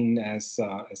seen as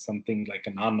something like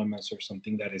anonymous, or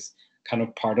something that is kind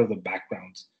of part of the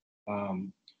background.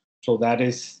 Um, so that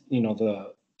is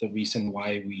the reason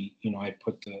why I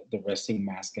put the wrestling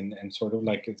mask, and sort of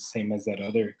like the same as that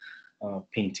other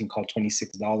painting called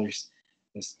 $26.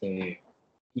 It's the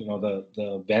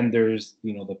vendors,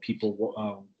 the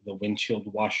people, the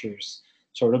windshield washers,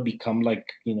 sort of become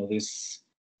like this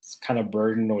kind of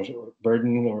burden,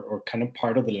 or kind of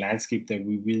part of the landscape that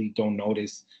we really don't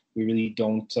notice. We really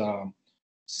don't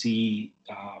see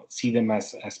them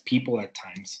as people at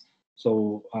times.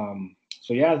 So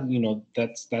yeah,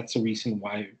 that's the reason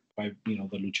why the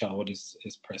luchador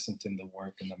is present in the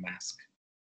work, in the mask.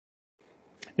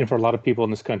 And for a lot of people in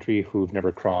this country who've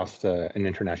never crossed an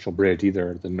international bridge,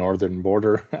 either the northern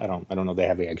border, I don't know if they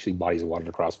have actually bodies of water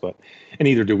to cross, but and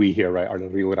neither do we here, right? Our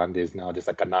Rio Grande is now just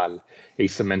a canal, a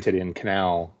cemented-in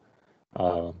canal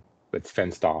that's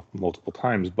fenced off multiple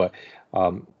times. But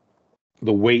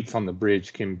the waits on the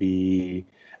bridge can be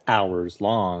hours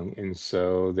long, and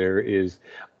so there is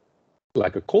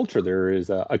like a culture. There is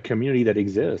a community that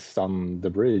exists on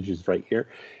the bridge, is right here.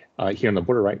 Here on the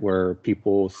border, right, where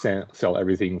people sell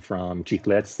everything from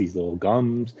chiclets, these little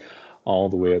gums, all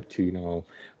the way up to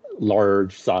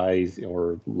large size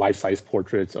or life size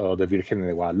portraits of the Virgen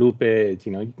de Guadalupe. It's,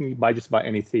 you can buy just about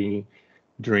anything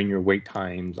during your wait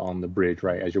times on the bridge,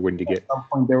 right, as you're waiting to get. At some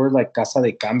point, there were like casa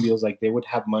de cambios, like they would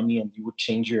have money, and you would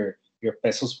change your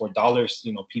pesos for dollars.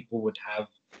 People would have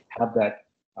that.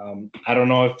 I don't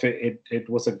know if it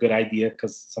was a good idea,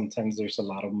 because sometimes there's a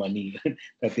lot of money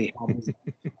that they have.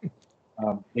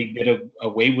 They get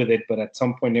away with it, but at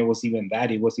some point it was even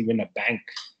that. It was even a bank,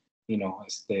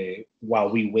 while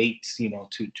we wait,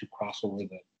 to cross over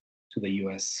to the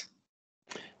U.S.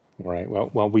 Right.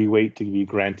 Well, while we wait to be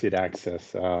granted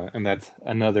access, and that's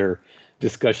another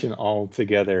discussion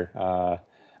altogether.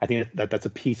 I think that's a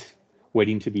piece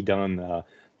waiting to be done.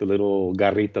 The little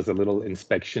garritas, the little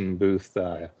inspection booth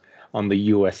on the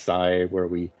U.S. side, where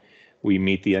we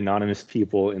meet the anonymous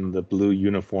people in the blue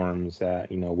uniforms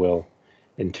that will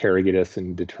interrogate us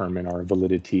and determine our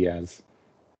validity as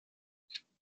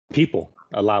people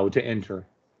allowed to enter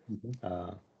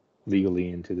legally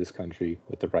into this country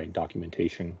with the right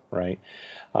documentation, right?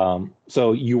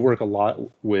 So you work a lot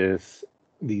with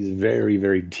these very,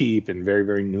 very deep and very,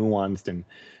 very nuanced and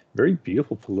very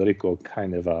beautiful political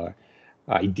kind of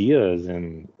ideas,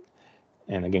 and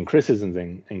again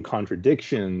criticisms and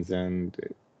contradictions, and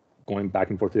going back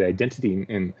and forth to the identity.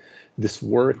 And this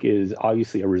work is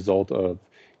obviously a result of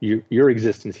your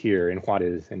existence here in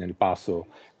Juarez and El Paso,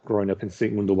 growing up in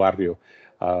Segundo Barrio.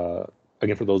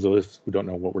 Again, for those of us who don't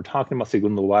know what we're talking about,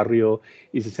 Segundo Barrio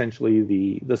is essentially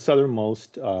the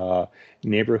southernmost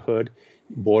neighborhood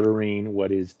bordering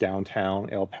what is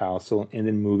downtown El Paso, and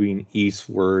then moving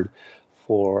eastward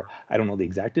for, I don't know the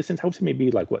exact distance. I would say maybe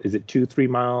like, what is it, 2-3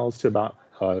 miles to about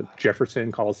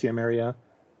Jefferson Coliseum area?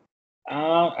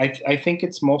 I think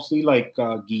it's mostly like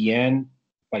Guillen,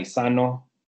 Paisano,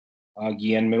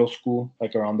 Guillen Middle School,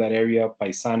 like around that area,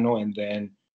 Paisano, and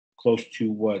then close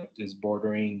to what is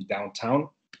bordering downtown.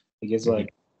 I guess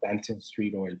like Banton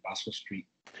Street or El Paso Street.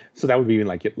 So that would be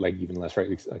like even less, right?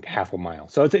 It's like half a mile.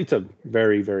 So it's a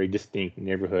very, very distinct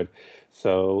neighborhood.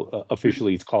 So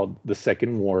officially, it's called the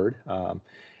Second Ward,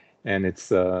 and it's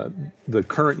the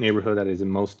current neighborhood that is in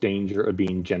most danger of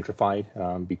being gentrified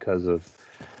because of,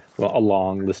 well, a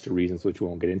long list of reasons which we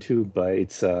won't get into. But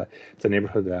it's a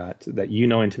neighborhood that you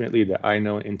know intimately, that I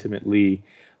know intimately.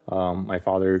 My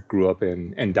father grew up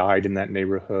and died in that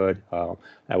neighborhood.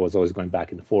 I was always going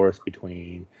back and forth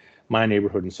between my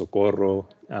neighborhood in Socorro,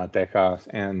 Texas,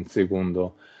 and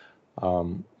Segundo.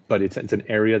 But it's an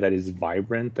area that is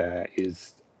vibrant, that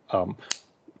is,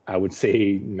 I would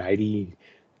say,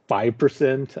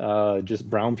 95% just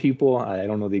brown people. I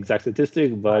don't know the exact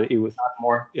statistic, but it was Not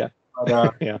more. Yeah.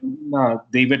 But, Yeah.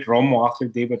 David Romo, author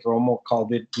David Romo,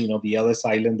 called it, the Ellis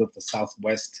Island of the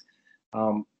Southwest.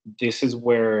 This is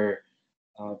where,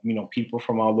 people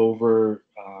from all over,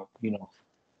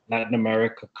 Latin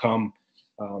America come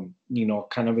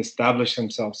kind of establish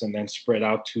themselves and then spread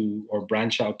out to or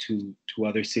branch out to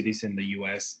other cities in the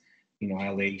U.S.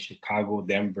 LA, Chicago,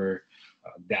 Denver,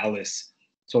 Dallas.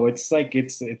 So it's like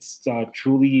it's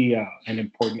truly an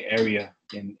important area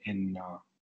in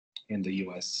the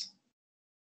U.S.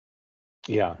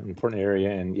 Yeah, important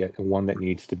area, and yet one that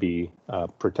needs to be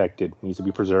protected, needs to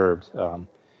be preserved.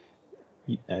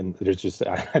 And there's just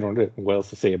I don't know what else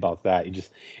to say about that.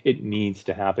 It needs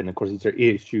to happen. Of course, these are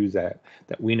issues that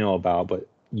we know about, but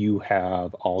you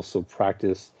have also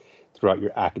practiced throughout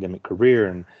your academic career,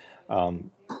 and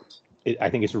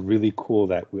I think it's really cool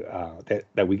that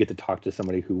that we get to talk to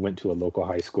somebody who went to a local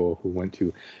high school, who went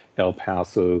to El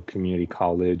Paso Community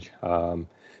College,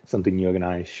 something you and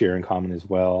I share in common as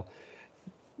well.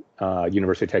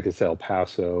 University of Texas El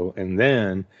Paso, and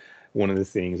then one of the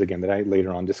things again that I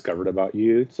later on discovered about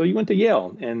you. So you went to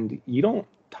Yale, and you don't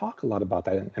talk a lot about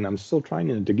that, and I'm still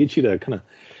trying to get you to kind of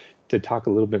to talk a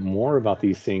little bit more about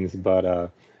these things.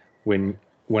 But when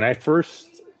I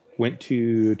first went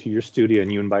to your studio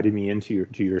and you invited me into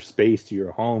your space, to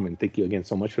your home, and thank you again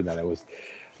so much for that. It was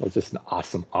just an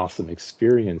awesome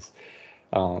experience.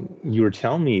 You were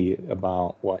telling me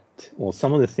about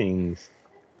some of the things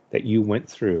that you went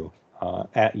through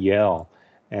at Yale,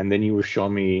 and then you were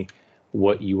showing me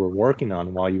what you were working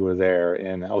on while you were there,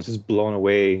 and I was just blown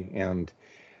away. And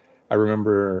I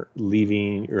remember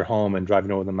leaving your home and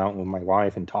driving over the mountain with my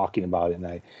wife and talking about it, and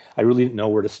I really didn't know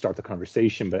where to start the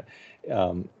conversation, but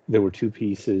there were two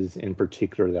pieces in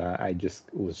particular that I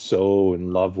just was so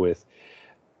in love with.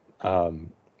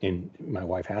 And my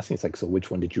wife asked me, it's like, so which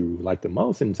one did you like the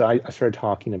most? And so I started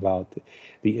talking about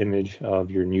the image of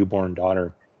your newborn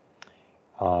daughter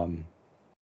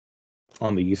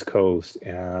on the East Coast,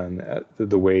 and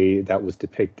the way that was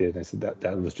depicted. I said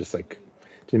that was just like,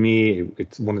 to me,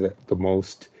 it's one of the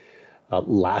most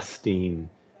lasting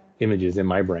images in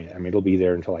my brain. I mean, it'll be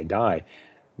there until I die.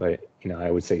 But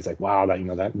I would say it's like, wow, that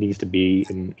that needs to be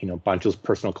in Pancho's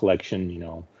personal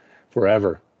collection,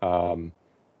 forever. And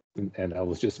that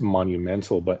was just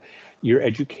monumental. But your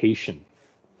education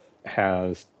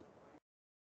has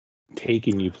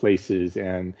taken you places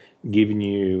and given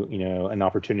you an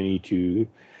opportunity to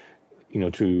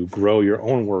to grow your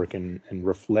own work and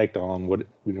reflect on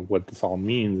what this all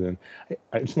means. And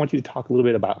I just want you to talk a little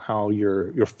bit about how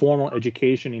your formal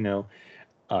education,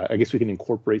 I guess we can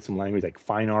incorporate some language like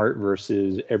fine art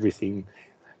versus everything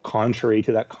contrary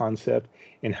to that concept,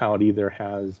 and how it either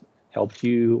has helped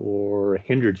you or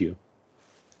hindered you.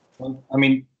 Well, I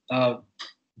mean,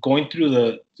 going through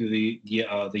the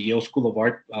Yale School of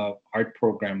Art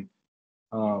program,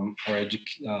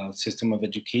 system of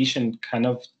education kind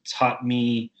of taught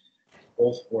me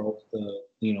both worlds,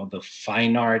 the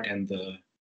fine art and the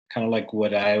kind of like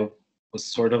what I was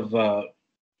sort of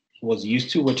was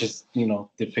used to, which is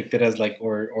depicted as like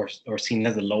or seen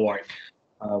as a low art,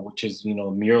 which is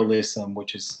muralism,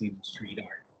 which is street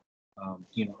art,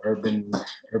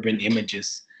 urban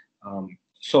images.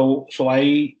 So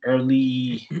I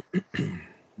early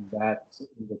that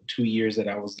the 2 years that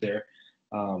I was there,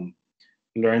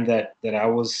 learned that I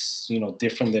was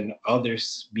different than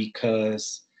others,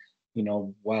 because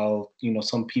while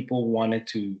some people wanted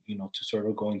to to sort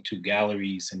of go into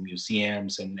galleries and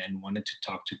museums and wanted to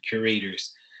talk to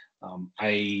curators,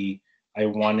 I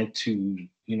wanted to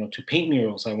to paint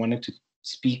murals. I wanted to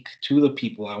speak to the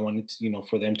people. I wanted to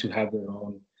for them to have their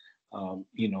own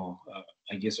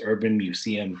I guess urban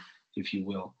museum, if you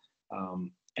will.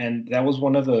 And that was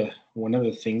one of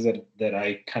the things that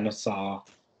I kind of saw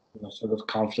sort of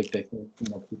conflict. I think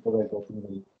people that go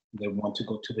through they want to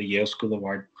go to the Yale School of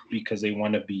Art because they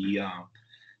want to be art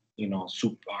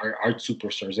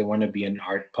superstars. They want to be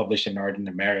published in Art in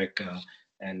America,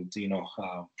 and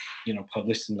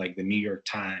published in like the New York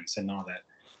Times and all that.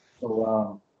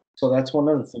 So that's one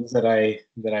of the things that I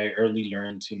early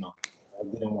learned. I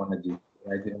didn't want to do.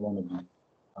 I didn't want to be.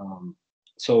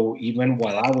 So even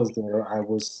while I was there, I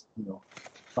was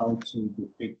trying to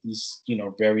depict these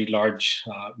very large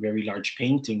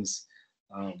paintings,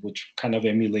 which kind of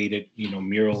emulated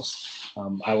murals.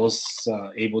 I was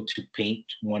able to paint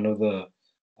one of the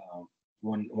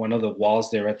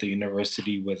walls there at the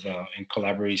university with in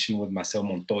collaboration with Marcel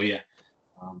Montoya.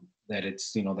 That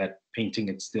it's that painting,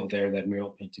 it's still there. That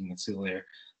mural painting, it's still there.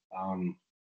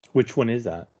 Which one is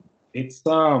that?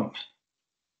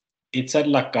 It's at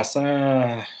La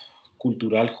Casa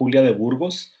Cultural Julia de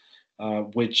Burgos,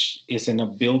 which is in a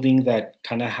building that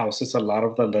kind of houses a lot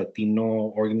of the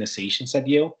Latino organizations at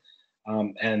Yale.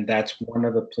 And that's one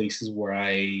of the places where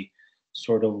I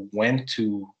sort of went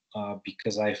to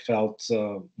because I felt,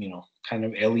 kind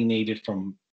of alienated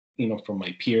from, from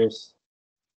my peers.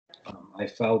 I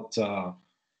felt,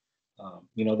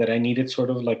 that I needed sort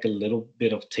of like a little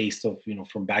bit of taste of,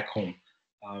 from back home.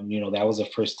 That was the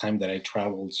first time that I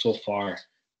traveled so far,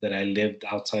 that I lived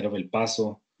outside of El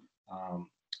Paso.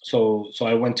 So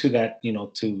I went to that,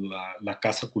 to La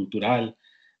Casa Cultural,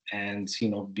 and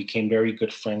became very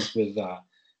good friends with a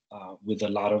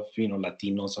lot of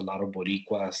Latinos, a lot of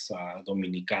Boricuas,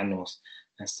 Dominicanos,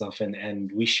 and stuff,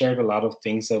 and we shared a lot of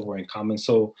things that were in common.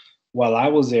 So while I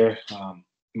was there,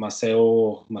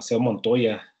 Maceo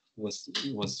Montoya was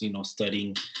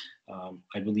studying,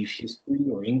 I believe, history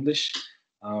or English,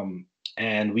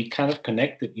 and we kind of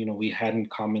connected. We had in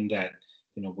common that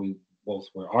we both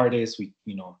were artists. We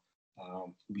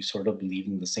sort of believed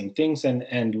in the same things,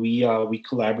 and we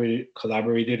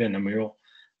collaborated in a mural.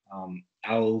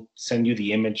 I'll send you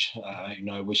the image.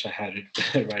 I wish I had it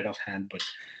right offhand,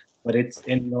 but it's,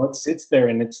 and it's there,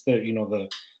 and it's the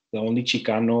only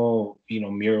Chicano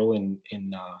mural in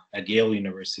at Yale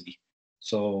University.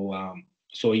 So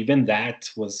even that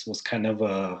was kind of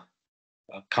a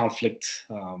conflict,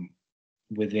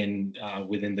 within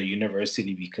the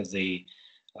university, because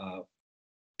uh,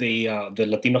 the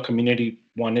Latino community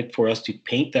wanted for us to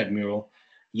paint that mural,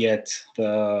 yet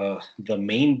the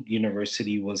main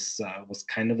university was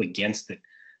kind of against it.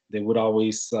 They would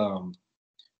always uh,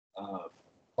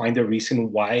 find a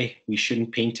reason why we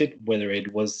shouldn't paint it, whether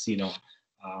it was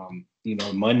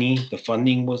money. The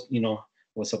funding was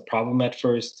a problem at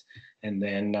first, and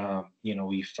then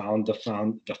we found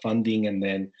the funding, and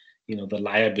then the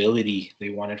liability. They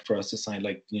wanted for us to sign,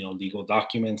 like, legal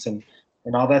documents and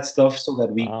all that stuff, so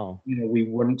that Wow. we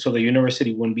wouldn't, so the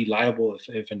university wouldn't be liable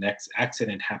if an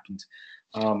accident happened.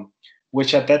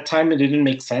 Which at that time it didn't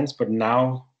make sense, but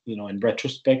now, in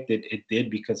retrospect, it did,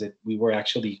 because we were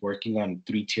actually working on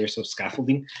 3 tiers of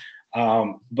scaffolding.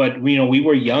 But we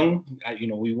were young.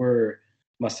 We were,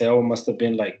 Marcel must have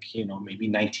been like, maybe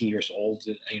 19 years old.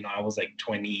 I was like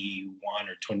 21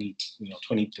 or 20,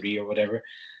 23 or whatever.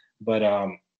 But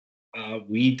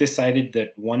we decided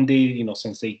that one day,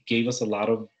 since they gave us a lot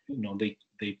of,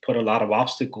 they put a lot of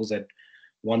obstacles, that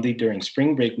one day during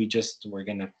spring break, we just were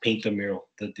going to paint the mural.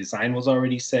 The design was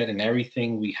already set and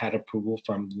everything. We had approval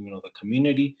from, the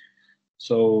community.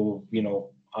 So,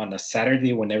 on a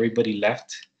Saturday when everybody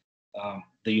left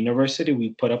the university,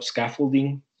 we put up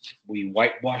scaffolding. We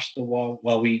whitewashed the wall.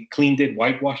 Well, we cleaned it,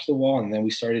 whitewashed the wall, and then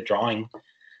we started drawing.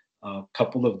 A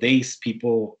couple of days,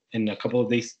 in a couple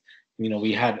of days,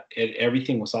 we had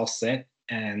everything was all set,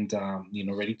 and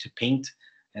ready to paint.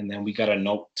 And then we got a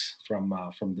note from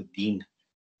the dean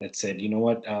that said,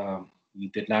 what, you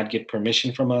did not get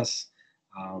permission from us.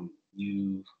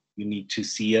 You need to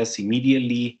see us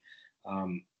immediately.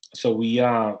 So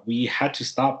we had to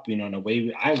stop. In a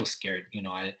way, I was scared.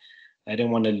 I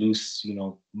didn't want to lose.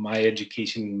 My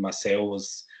education. Maceo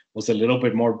was a little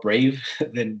bit more brave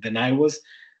than I was.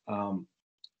 Um,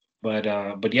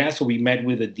 but yeah, so we met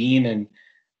with the dean,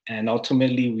 and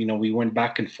ultimately, we went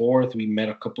back and forth. We met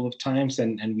a couple of times,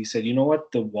 and we said,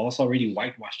 what, the wall's already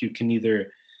whitewashed. You can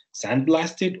either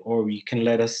sandblast it, or you can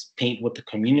let us paint what the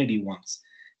community wants.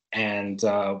 And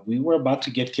we were about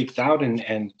to get kicked out,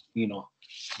 and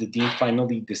the dean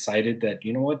finally decided that,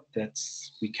 what,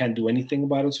 we can't do anything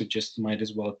about it, so just might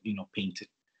as well paint it.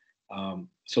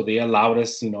 So they allowed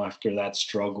us, after that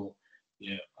struggle,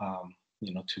 yeah,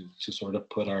 to sort of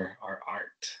put our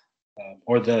art,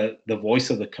 or the voice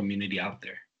of the community out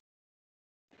there.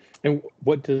 And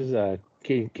what does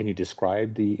can you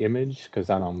describe the image? Because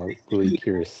I'm really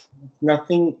curious.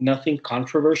 Nothing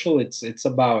controversial. It's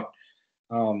about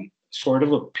sort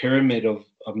of a pyramid of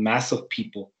massive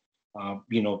people.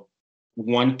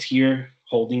 One tier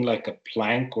holding like a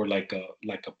plank, or like a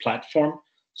platform,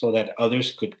 so that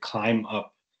others could climb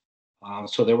up.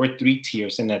 So there were 3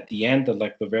 tiers, and at the end,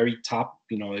 like the very top,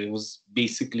 it was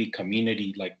basically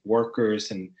community, like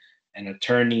workers and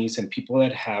attorneys and people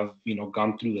that have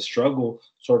gone through the struggle,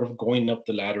 sort of going up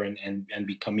the ladder and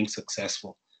becoming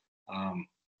successful.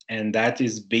 And that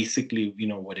is basically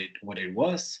what it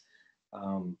was.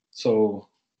 So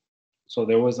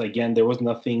there was, again, there was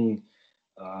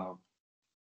uh,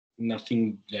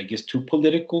 nothing, I guess, too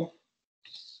political.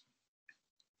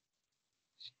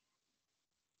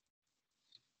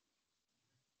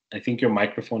 I think your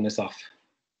microphone is off.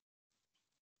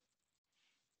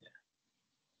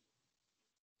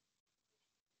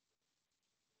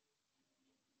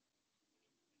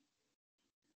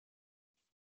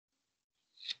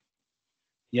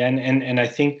 Yeah, and I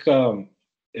think,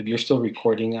 if you're still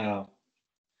recording, I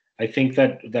think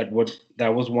that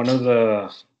was one of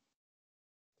the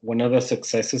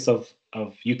successes of.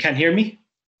 You can't hear me?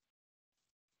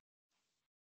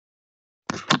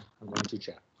 I'm going to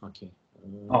chat. Okay.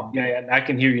 Oh, yeah, I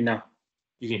can hear you now.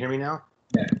 You can hear me now?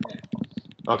 Yeah.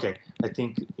 Okay. I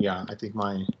think my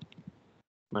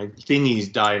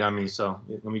thingies died on me, so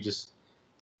let me just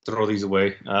throw these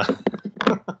away. I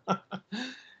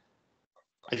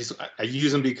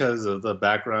use them because of the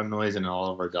background noise and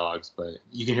all of our dogs, but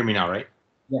you can hear me now, right?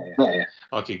 Yeah.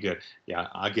 Okay, good. Yeah,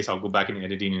 I guess I'll go back in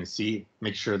editing and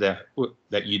make sure that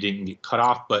you didn't get cut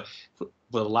off. But for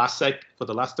the last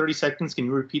 30 seconds, can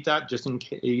you repeat that just in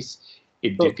case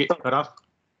it did get cut off?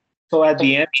 So at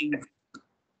the end,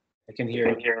 I can hear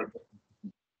it.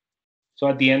 So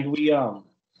at the end, we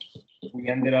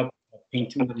ended up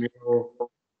painting the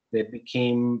mural that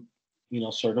became,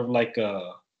 sort of like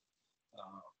a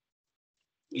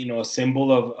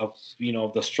symbol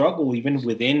of the struggle, even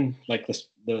within like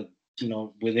the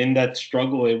within that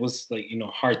struggle. It was like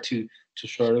hard to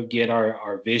sort of get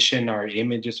our vision, our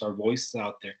images, our voices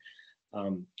out there.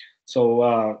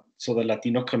 So the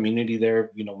Latino community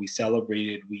there, we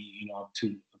celebrated. We up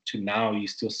to now, you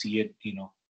still see it,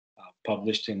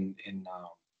 published in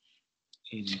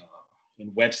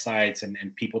websites,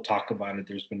 and people talk about it.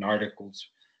 There's been articles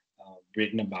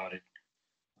written about it.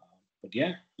 But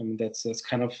yeah, I mean that's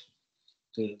kind of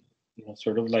the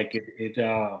sort of like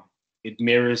it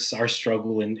mirrors our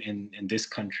struggle in this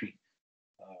country.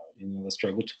 The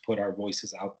struggle to put our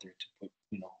voices out there, to put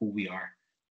who we are.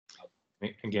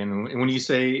 Again, when you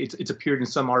say it's appeared in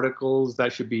some articles,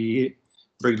 that should be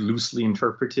very loosely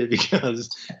interpreted because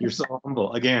you're so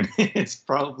humble. Again, it's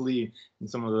probably in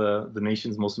some of the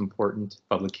nation's most important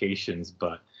publications,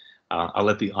 but I'll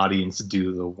let the audience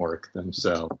do the work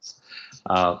themselves.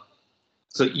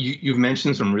 So you've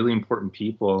mentioned some really important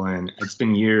people, and it's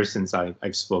been years since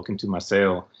I've spoken to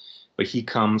Marcel, but he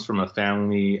comes from a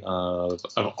family of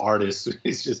artists.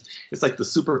 It's like the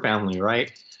super family,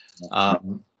 right?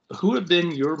 Who have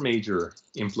been your major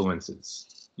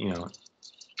influences?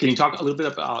 Can you talk a little bit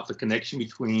about the connection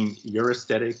between your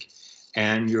aesthetic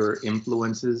and your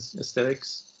influences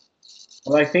aesthetics?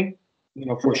 Well, I think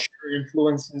for sure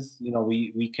influences.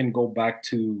 We can go back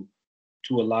to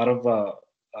a lot of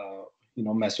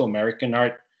Mesoamerican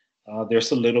art.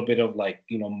 There's a little bit of like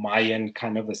Mayan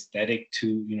kind of aesthetic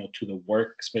to to the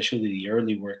work, especially the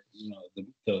early work.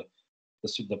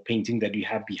 The painting that you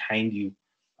have behind you.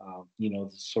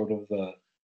 Sort of the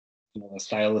the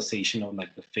stylization of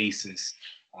like the faces,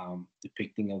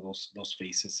 depicting of those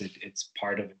faces. It's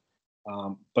part of it.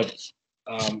 But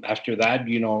after that,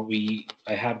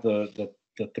 I have the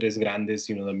Tres Grandes,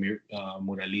 the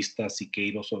muralistas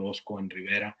Siqueiros, Orozco, and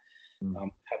Rivera.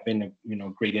 Have been a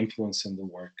great influence in the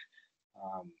work.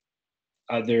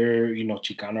 Other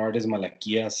Chicano artists,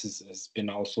 Malaquias has been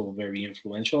also very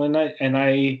influential, and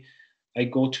I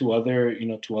go to other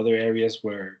to other areas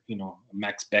where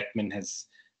Max Beckman has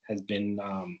been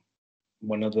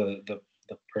one of the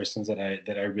persons that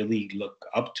I really look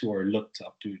up to, or looked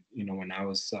up to when I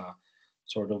was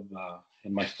sort of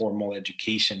in my formal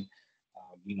education.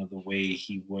 The way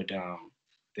he would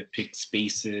depict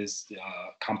spaces,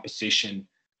 composition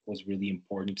was really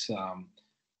important.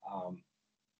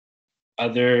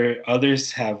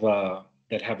 Others have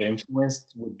that have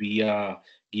influenced would be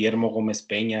Guillermo Gomez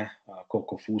Peña,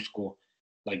 Coco Fusco.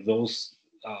 Like those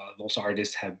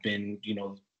artists have been,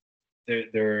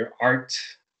 their art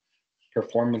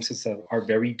performances are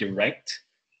very direct.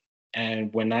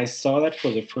 And when I saw that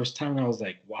for the first time, I was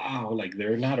like, wow, like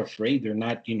they're not afraid. They're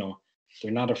not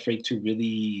afraid to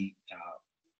really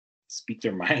speak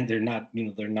their mind. They're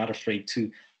not afraid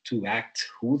to act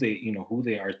who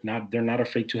they are. They're not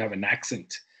afraid to have an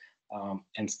accent,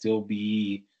 and still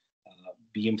be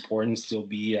important, still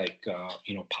be like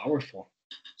powerful.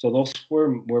 So those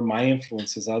were my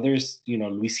influences. Others,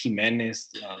 Luis Jimenez,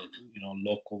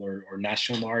 local or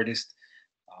national artist.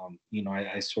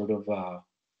 I sort of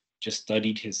just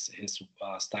studied his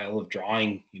style of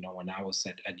drawing, when I was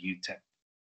at UTEP.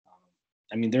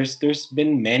 I mean, there's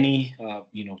been many.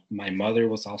 My mother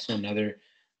was also another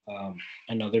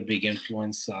big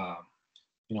influence.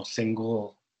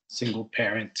 Single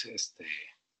parent.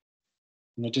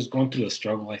 Just going through the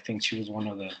struggle. I think she was one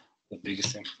of the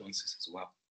biggest influences as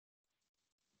well.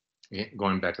 Yeah,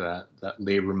 going back to that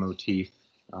labor motif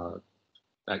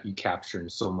that you capture in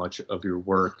so much of your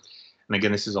work. And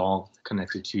again, this is all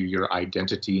connected to your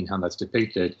identity and how that's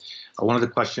depicted. One of the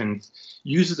questions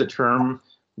uses a term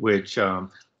which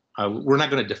we're not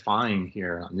going to define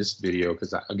here on this video,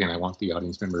 because again, I want the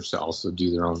audience members to also do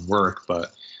their own work.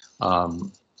 But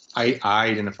I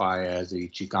identify as a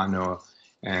Chicano,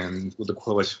 and the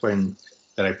question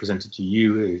that I presented to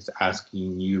you is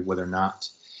asking you whether or not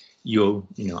you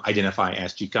identify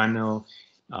as Chicano,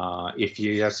 If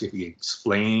yes, if you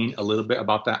explain a little bit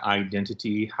about that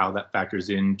identity, how that factors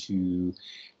into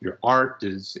your art,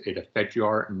 does it affect your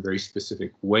art in very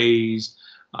specific ways?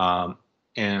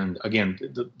 And again,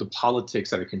 the politics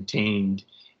that are contained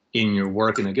in your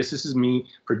work. And I guess this is me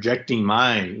projecting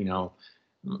my,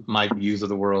 my views of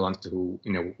the world onto,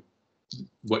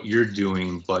 what you're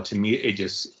doing. But to me,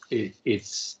 it's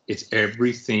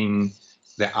everything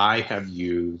that I have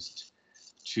used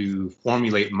to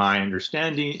formulate my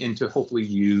understanding and to hopefully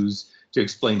use to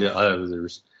explain to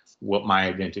others what my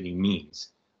identity means.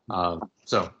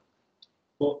 So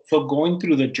going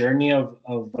through the journey of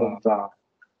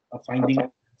finding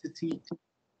identity,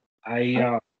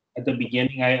 I at the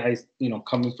beginning, I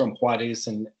coming from Juarez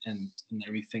and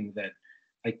everything, that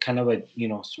I kind of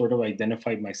sort of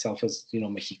identified myself as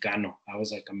Mexicano. I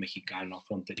was like a Mexicano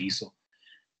fronterizo,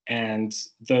 and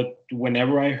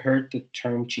whenever I heard the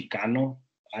term Chicano,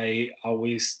 I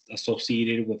always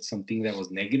associated with something that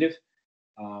was negative,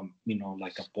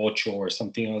 like a pocho or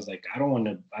something. I was like, I don't want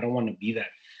to be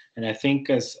that. And I think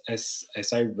as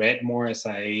I read more, as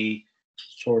I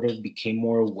sort of became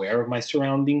more aware of my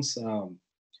surroundings,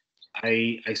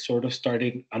 I sort of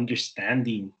started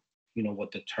understanding,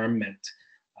 what the term meant.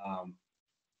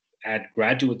 At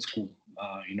graduate school,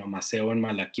 Maceo and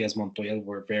Malaquias Montoya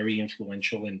were very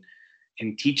influential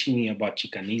in teaching me about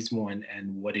Chicanismo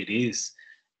and what it is.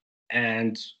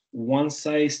 And once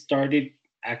I started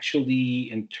actually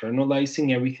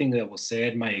internalizing everything that was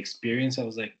said, my experience, I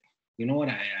was like, you know what,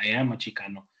 I am a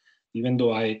Chicano. Even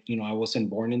though I wasn't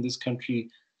born in this country,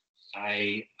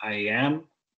 I am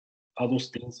all those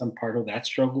things. I'm part of that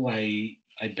struggle. I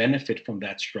benefit from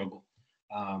that struggle.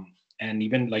 And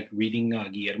even like reading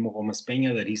Guillermo Gomez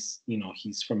Peña, that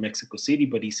he's from Mexico City,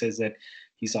 but he says that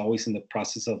he's always in the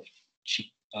process of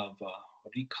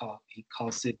what do you call? He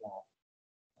calls it,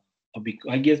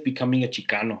 I guess, becoming a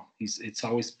Chicano. It's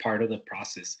always part of the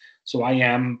process. So I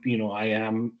am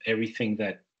everything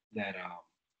that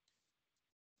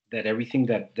everything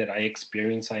that I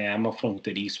experience. I am a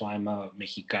fronterizo. I'm a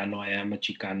Mexicano. I am a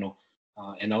Chicano,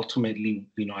 and ultimately,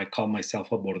 I call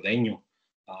myself a bordeño.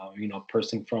 A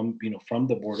person from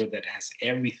the border that has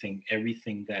everything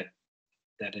that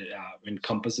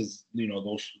encompasses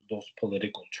those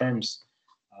political terms.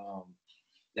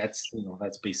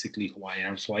 That's basically who I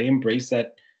am. So I embrace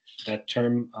that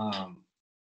term,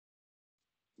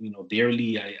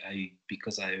 dearly. I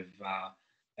because I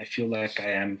feel like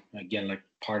I am, again, like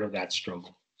part of that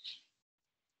struggle.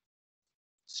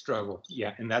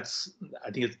 Yeah, and I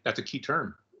think that's a key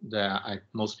term that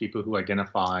most people who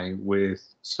identify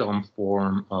with some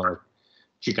form of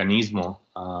Chicanismo.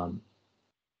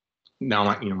 Now,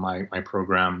 my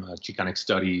program, Chicanic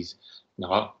Studies,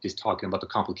 now is talking about the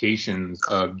complications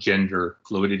of gender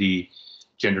fluidity,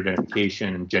 gender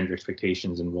identification, and gender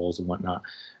expectations and roles and whatnot.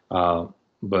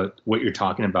 But what you're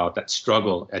talking about, that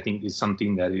struggle, I think, is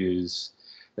something that is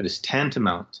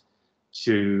tantamount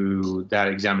to that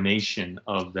examination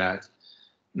of that.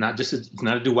 It's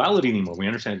not a duality anymore. We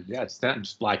understand, it's not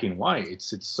just black and white.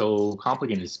 It's so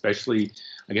complicated, especially,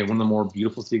 again, one of the more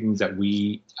beautiful things that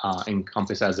we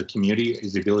encompass as a community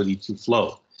is the ability to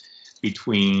flow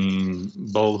between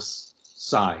both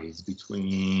sides,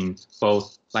 between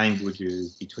both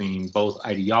languages, between both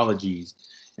ideologies,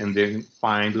 and then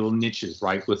find little niches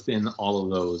right within all of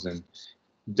those and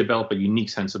develop a unique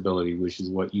sensibility, which is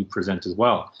what you present as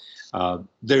well.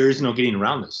 There is no getting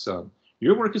around this.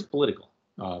 Your work is political.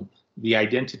 The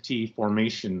identity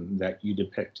formation that you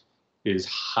depict is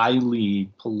highly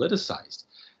politicized.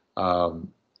 And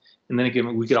then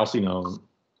again, we could also,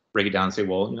 break it down and say,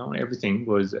 well, everything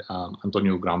was,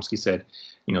 Antonio Gramsci said,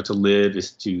 to live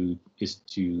is to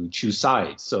choose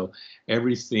sides. So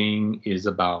everything is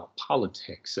about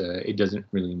politics. It doesn't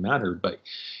really matter. But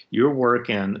your work,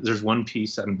 and there's one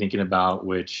piece that I'm thinking about,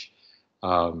 which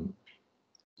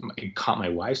it caught my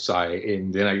wife's eye,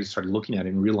 and then I started looking at it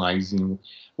and realizing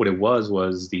what it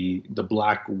was the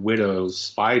Black Widow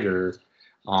spider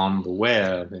on the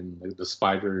web, and the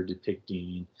spider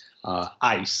depicting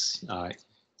ICE,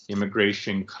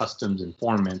 Immigration Customs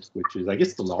Informant, which is, I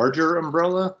guess, the larger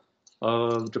umbrella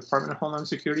of Department of Homeland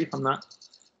Security, if I'm not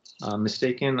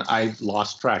mistaken. I've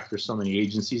lost track. There's so many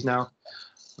agencies now.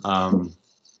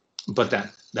 But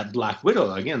that Black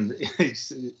Widow, again,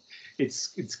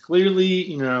 it's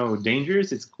clearly,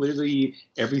 dangerous. It's clearly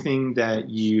everything that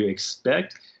you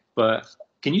expect. But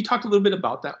can you talk a little bit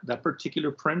about that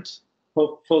particular print?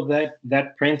 So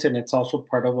that print, and it's also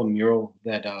part of a mural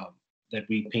that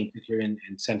we painted here in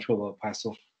Central El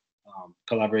Paso,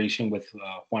 collaboration with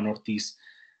Juan Ortiz.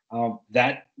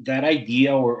 That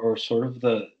idea or sort of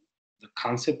the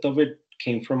concept of it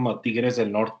came from a Tigres del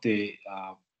Norte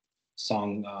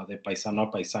song, de Paisano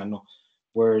a Paisano,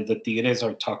 where the Tigres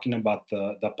are talking about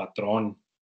the patron,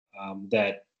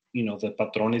 that, you know, the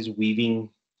patron is weaving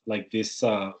like this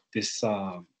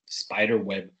spider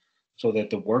web so that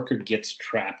the worker gets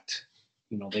trapped.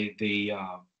 You know, they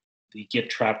get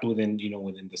trapped within, you know,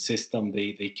 within the system.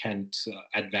 They can't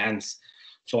advance.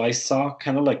 So I saw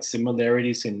kind of like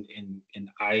similarities in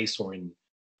ICE, or in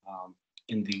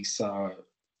these I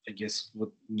guess what,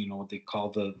 you know, what they call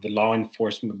the law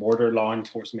enforcement, border law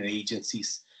enforcement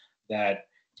agencies, that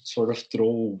sort of throw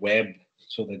a web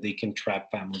so that they can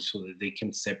trap families, so that they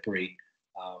can separate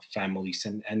families,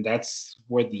 and that's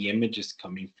where the image is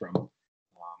coming from.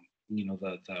 You know,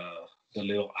 the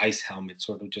little ice helmet,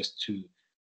 sort of just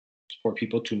for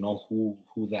people to know who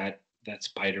that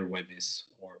spider web is,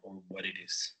 or what it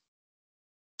is.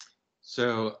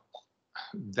 So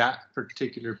that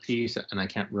particular piece, and I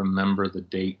can't remember the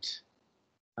date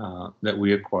that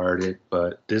we acquired it,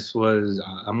 but this was,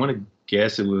 I'm going to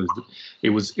guess it was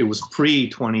pre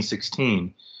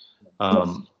 2016.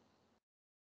 But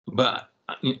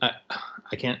I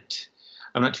can't,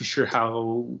 I'm not too sure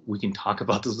how we can talk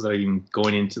about this without even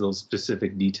going into those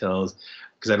specific details,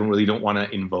 because I don't want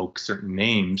to invoke certain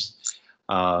names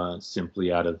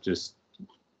simply out of just,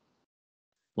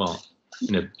 well,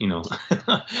 you know,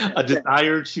 a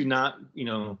desire to not, you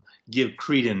know, give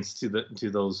credence to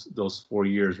those 4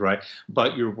 years, right?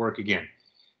 But your work, again,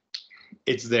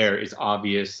 it's there, it's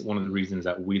obvious. One of the reasons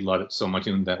that we love it so much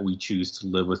and that we choose to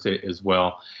live with it as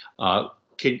well.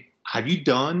 Have you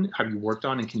worked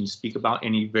on, and can you speak about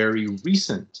any very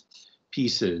recent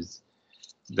pieces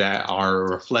that are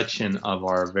a reflection of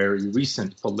our very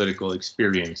recent political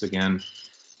experience? Again,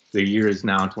 the year is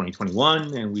now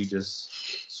 2021, and we just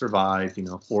survived, you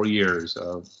know, 4 years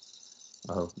of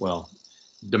well,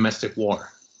 domestic war.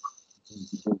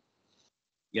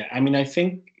 Yeah, I mean, I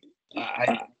think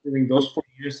during those 4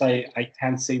 years, I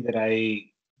can't say that I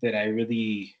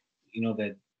really, you know,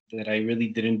 that I really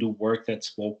didn't do work that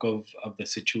spoke of the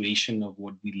situation of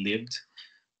what we lived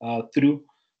through.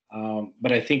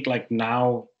 But I think like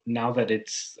now that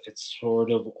it's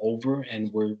sort of over, and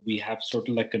we have sort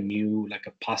of like a new, like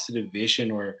a positive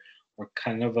vision, or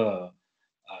kind of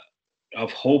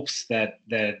of hopes that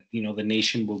you know, the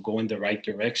nation will go in the right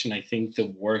direction. I think the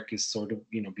work is sort of,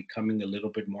 you know, becoming a little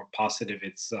bit more positive.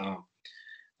 It's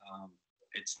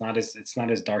not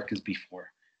as dark as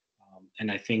before. And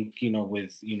I think, you know,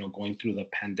 with, you know, going through the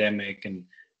pandemic and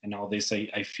all this,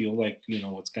 I feel like, you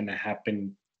know, what's going to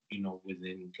happen, you know,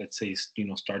 within, let's say, you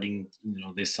know, starting, you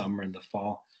know, this summer and the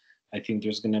fall, I think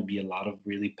there's going to be a lot of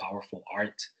really powerful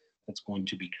art that's going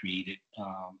to be created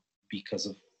because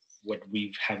of what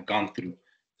we have gone through,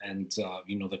 and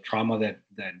you know, the trauma that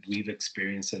we've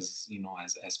experienced as, you know,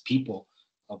 as people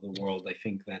of the world. I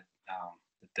think that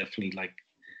definitely, like,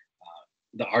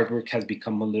 the artwork has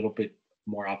become a little bit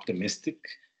more optimistic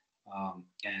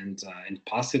and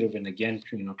positive, and again,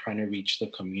 you know, trying to reach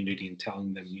the community and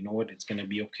telling them, you know what, it's going to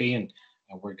be okay, and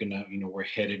we're gonna, you know, we're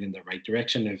headed in the right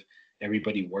direction if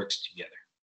everybody works together.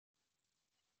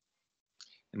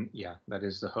 And yeah, that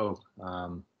is the hope.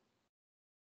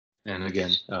 And again,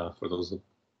 for those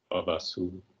of us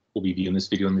who will be viewing this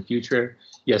video in the future,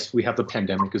 yes, we have the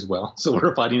pandemic as well. So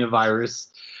we're fighting a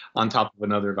virus on top of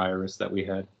another virus that we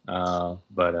had.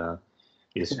 But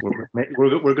yes, we're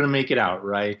going to make it out,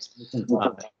 right?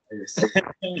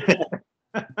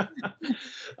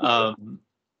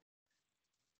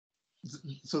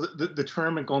 So the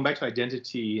term, and going back to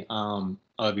identity of,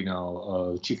 you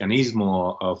know,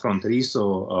 chicanismo,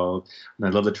 fronterizo, and I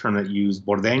love the term that you used,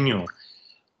 bordeño.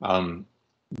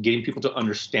 Getting people to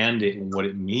understand it and what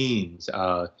it means,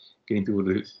 getting people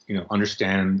to, you know,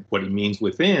 understand what it means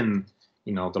within,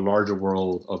 you know, the larger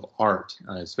world of art,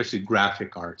 especially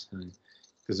graphic art,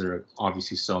 because there are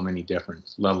obviously so many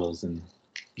different levels and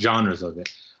genres of it.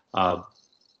 I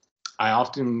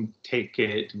often take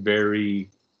it very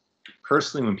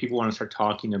personally when people want to start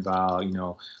talking about, you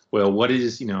know, well, what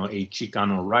is, you know, a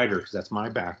Chicano writer, because that's my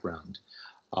background.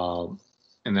 And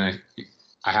then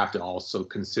I have to also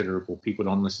consider, well, people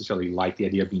don't necessarily like the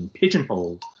idea of being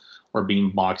pigeonholed or being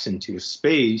boxed into a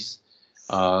space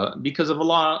because of a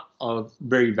lot of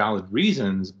very valid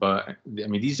reasons. But I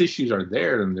mean, these issues are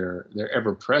there, and they're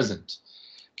ever present.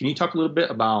 Can you talk a little bit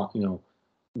about, you know,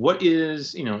 what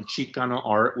is, you know, Chicano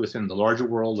art within the larger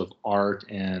world of art,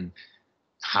 and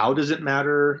how does it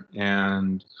matter,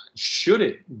 and should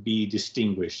it be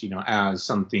distinguished, you know, as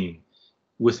something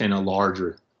within a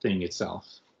larger thing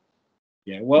itself?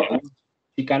 Yeah, well,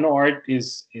 Chicano art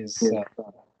is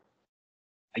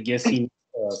I guess, he needs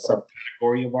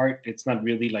subcategory of art. It's not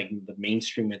really like the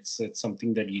mainstream. It's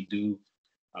something that you do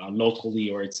locally,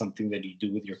 or it's something that you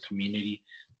do with your community.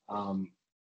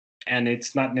 And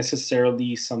it's not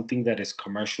necessarily something that is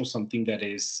commercial, something that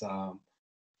is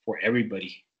for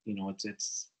everybody. You know,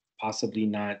 it's possibly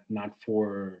not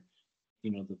for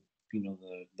the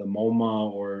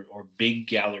MoMA or big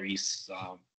galleries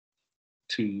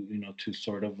to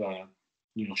sort of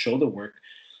show the work.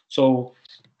 So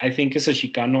I think as a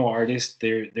Chicano artist,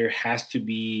 there has to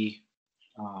be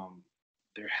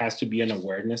an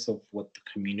awareness of what the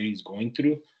community is going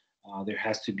through. There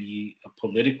has to be a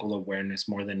political awareness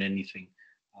more than anything,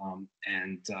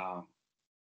 and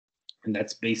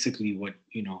that's basically what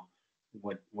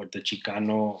the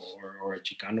Chicano or a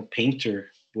Chicano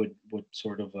painter would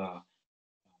sort of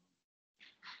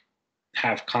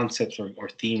have concepts or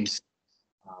themes.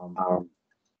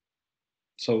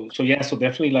 So yeah, so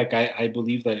definitely, like I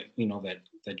believe that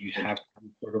that you have to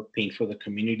sort of paint for the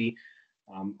community.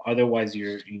 Otherwise,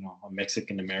 you're a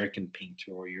Mexican American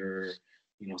painter, or you're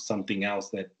something else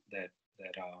that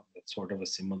sort of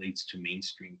assimilates to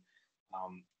mainstream.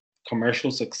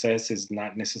 Commercial success is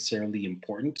not necessarily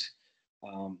important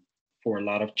for a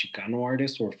lot of Chicano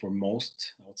artists, or for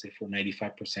most, I would say for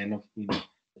 95% of the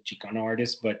Chicano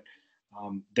artists, but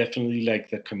definitely, like,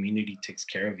 the community takes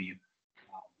care of you.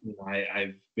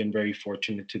 I've been very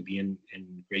fortunate to be in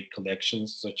great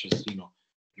collections, such as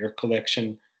your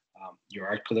collection, your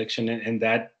art collection, and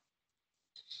that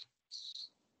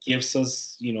gives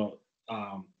us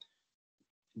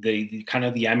the kind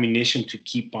of the ammunition to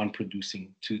keep on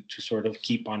producing, to sort of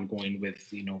keep on going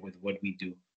with with what we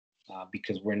do,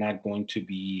 because we're not going to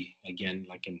be, again,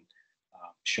 like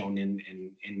shown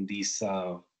in these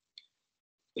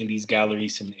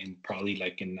galleries, and probably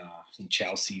like in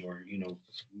Chelsea, or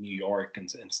New York, and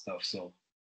stuff. So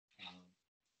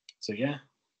yeah,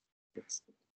 that's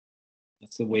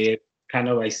the way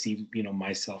I see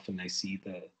myself, and I see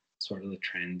the sort of the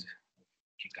trend of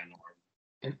Chicano art.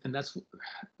 And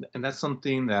that's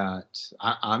something that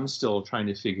I'm still trying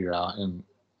to figure out, and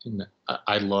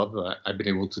I love that I've been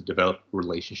able to develop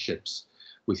relationships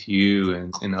with you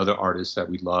and other artists that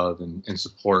we love and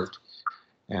support,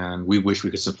 and we wish we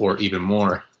could support even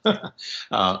more.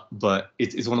 But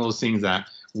it's one of those things that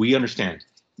we understand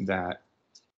that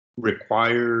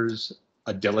requires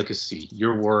a delicacy.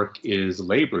 Your work is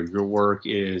labor. Your work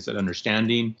is an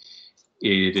understanding.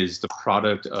 It is the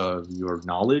product of your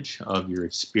knowledge, of your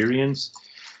experience,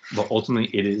 but ultimately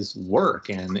it is work,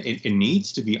 and it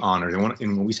needs to be honored.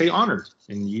 And when we say honored,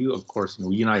 and you, of course,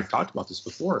 you and I have talked about this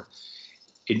before,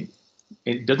 it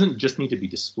doesn't just need to be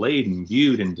displayed and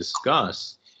viewed and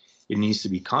discussed. It needs to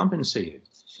be compensated.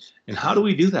 And how do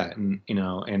we do that? And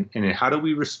and how do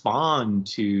we respond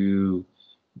to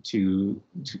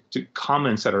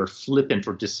comments that are flippant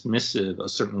or dismissive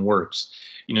of certain works?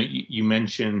 You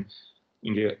mentioned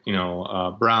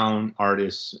brown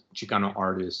artists, Chicano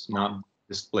artists, not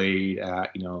displayed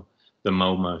at the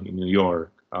MoMA in New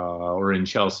York, or in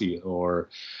Chelsea, or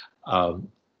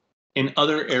in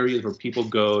other areas where people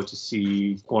go to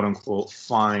see quote unquote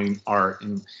fine art.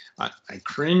 And I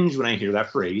cringe when I hear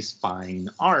that phrase, fine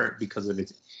art, because of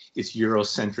its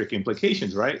Eurocentric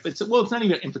implications, right? It's not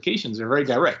even implications, they're very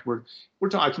direct. We're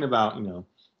talking about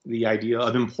the idea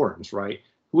of importance, right?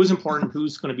 Who is important,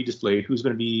 who's going to be displayed, who's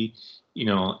going to be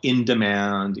in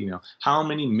demand, how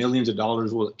many millions of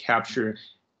dollars will it capture?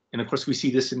 And of course, we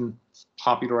see this in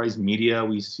popularized media.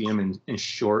 We see them in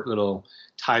short little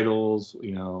titles,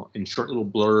 in short little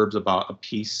blurbs about a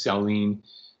piece selling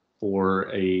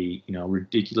for a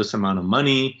ridiculous amount of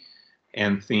money,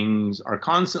 and things are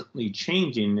constantly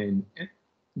changing. And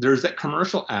there's that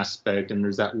commercial aspect, and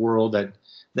there's that world that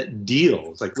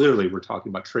deals, like literally we're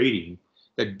talking about trading,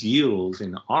 that deals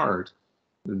in art,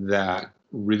 that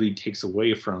really takes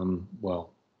away from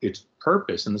its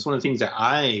purpose. And it's one of the things that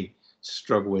I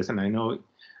struggle with, and I know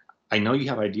you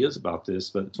have ideas about this,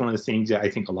 but it's one of the things that I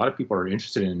think a lot of people are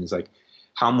interested in, is like,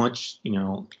 how much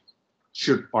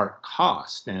should art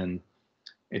cost? And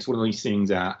it's one of these things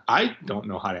that I don't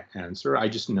know how to answer. I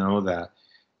just know that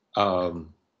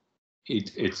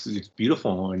it's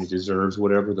beautiful, and it deserves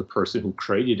whatever the person who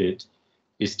created it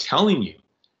is telling you.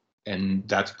 And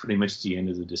that's pretty much the end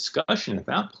of the discussion at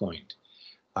that point.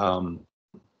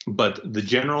 But the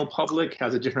general public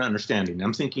has a different understanding.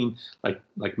 I'm thinking like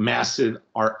massive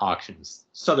art auctions,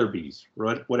 Sotheby's,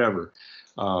 whatever.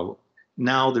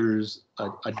 Now there's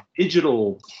a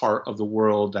digital part of the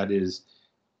world that is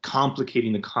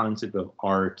complicating the concept of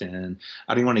art, and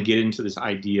I don't want to get into this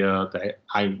idea that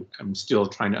I'm still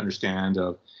trying to understand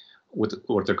of what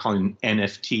they're calling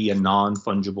NFT, a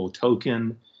non-fungible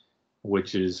token.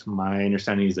 which is, my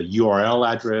understanding, is a URL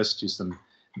address to some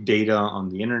data on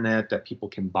the internet that people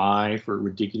can buy for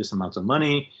ridiculous amounts of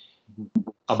money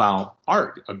about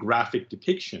art, a graphic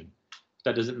depiction.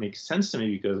 That doesn't make sense to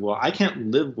me because, well, I can't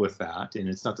live with that, and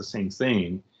it's not the same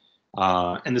thing.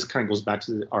 And this kind of goes back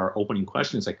to our opening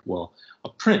question. It's like, well, a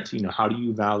print, how do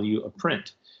you value a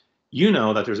print? You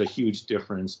know that there's a huge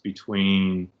difference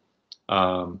between,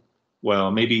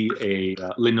 well, maybe a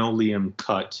linoleum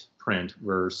cut print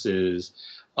versus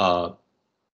a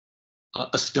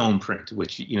stone print,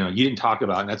 which you didn't talk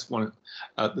about, and that's one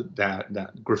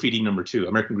that graffiti number 2,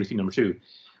 American Graffiti number 2,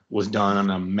 was done on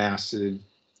a massive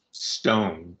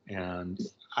stone, and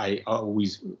I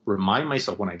always remind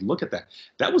myself when I look at that,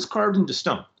 that was carved into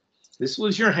stone. This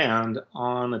was your hand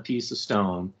on a piece of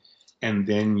stone, and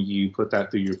then you put that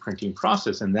through your printing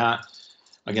process, and that,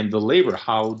 again, the labor.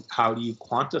 How do you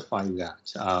quantify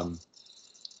that?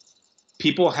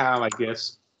 People have, I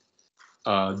guess,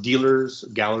 dealers,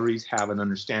 galleries have an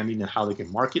understanding of how they can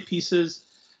market pieces,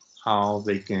 how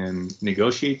they can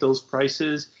negotiate those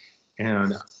prices,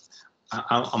 and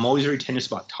I'm always very tenuous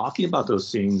about talking about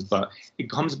those things, but it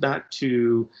comes back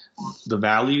to the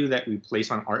value that we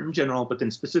place on art in general, but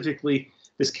then specifically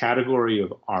this category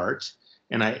of art.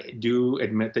 And I do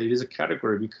admit that it is a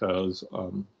category because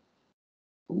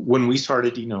when we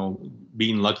started,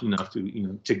 being lucky enough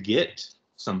to get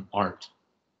some art,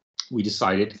 we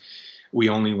decided we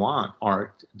only want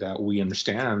art that we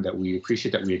understand, that we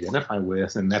appreciate, that we identify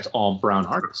with, and that's all brown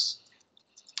artists.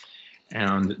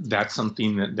 And that's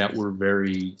something that we're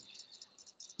very,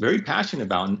 very passionate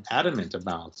about and adamant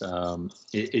about.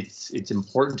 It's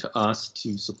important to us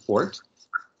to support,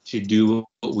 to do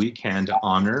what we can to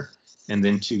honor, and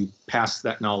then to pass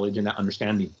that knowledge and that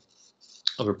understanding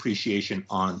of appreciation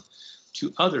on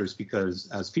to others. Because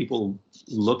as people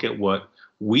look at what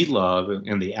we love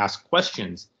and they ask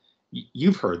questions,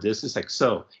 you've heard this. It's like,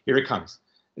 so here it comes.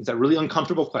 It's that really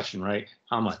uncomfortable question, right?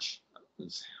 How much?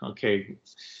 Okay.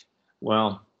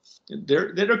 Well,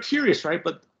 they're curious, right?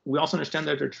 But we also understand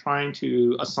that they're trying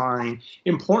to assign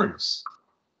importance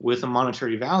with a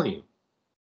monetary value,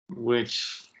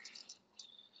 which,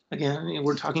 again,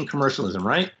 we're talking commercialism,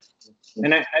 right?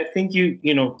 And I think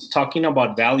talking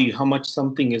about value, how much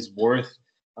something is worth,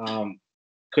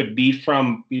 could be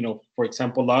from, for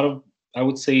example, I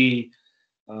would say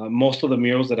most of the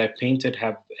murals that I've painted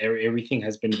everything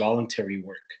has been voluntary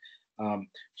work.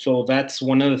 So that's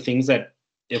one of the things that,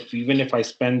 even if I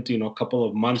spent a couple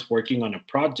of months working on a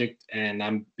project and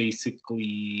I'm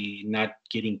basically not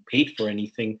getting paid for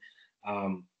anything,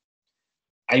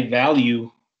 I value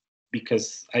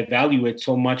it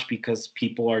so much because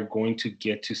people are going to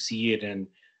get to see it, and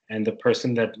the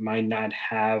person that might not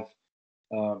have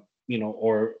or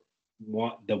the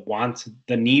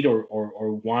need or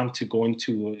want to go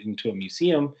into a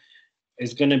museum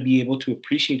is going to be able to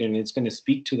appreciate it, and it's going to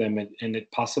speak to them, and it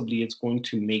possibly it's going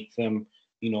to make them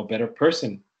a better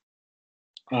person.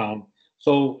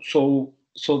 So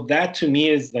that to me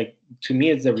is the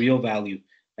real value.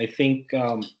 I think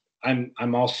I'm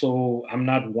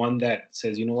not one that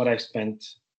says, what, I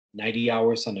spent 90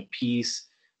 hours on a piece,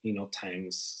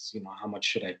 times, how much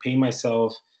should I pay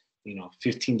myself?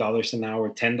 $15 an hour,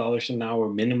 $10 an hour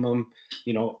minimum,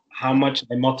 how much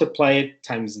I multiply it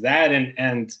times that.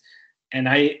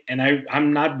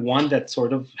 I'm not one that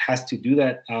sort of has to do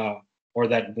that, or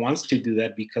that wants to do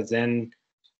that, because then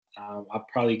I'm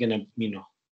probably gonna,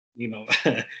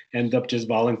 end up just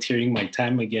volunteering my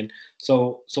time again.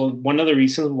 So one of the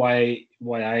reasons why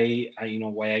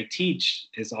I teach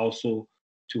is also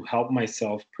to help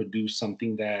myself produce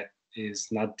something that is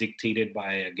not dictated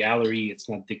by a gallery. It's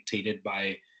not dictated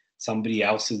by somebody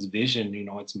else's vision.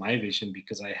 It's my vision,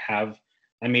 because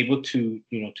I'm able to,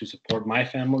 to support my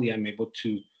family. I'm able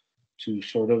to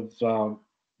sort of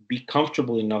be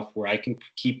comfortable enough where I can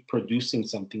keep producing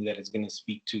something that is going to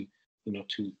speak to,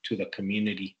 to the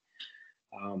community.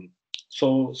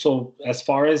 So as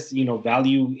far as,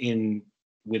 value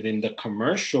within the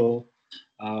commercial,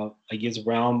 I guess,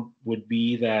 realm would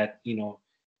be that,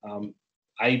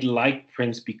 I like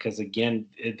prints because, again,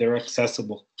 they're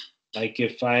accessible. Like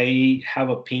if I have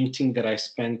a painting that I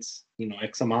spent,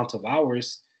 X amount of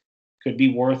hours, could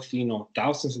be worth,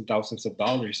 thousands and thousands of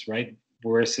dollars, right?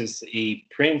 Versus a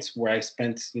print where I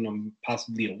spent,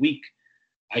 possibly a week,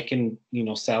 I can,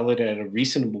 sell it at a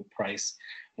reasonable price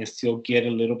and still get a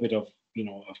little bit of,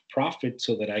 of profit,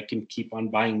 so that I can keep on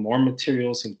buying more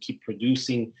materials and keep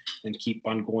producing and keep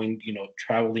on going,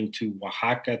 traveling to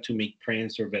Oaxaca to make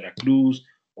prints, or Veracruz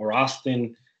or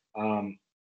Austin.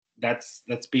 That's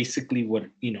basically what,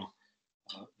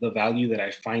 the value that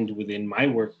I find within my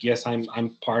work. Yes,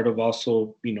 I'm part of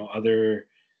also, other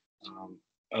um,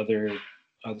 other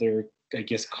other I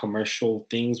guess commercial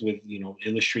things with,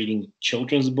 illustrating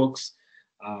children's books,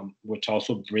 which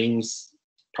also brings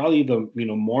probably the,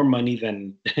 more money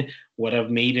than what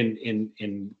I've made in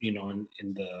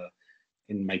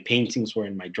my paintings or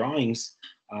in my drawings,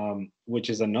 which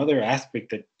is another aspect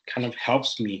that kind of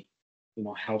helps me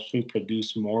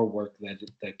produce more work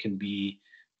that can be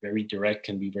very direct,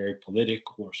 can be very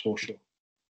political or social.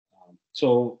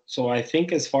 So I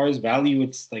think as far as value,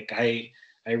 it's like I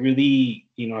really,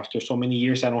 after so many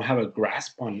years, I don't have a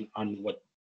grasp on what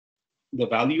the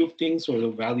value of things or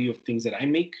the value of things that I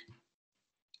make.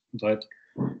 But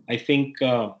I think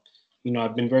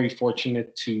I've been very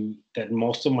fortunate to that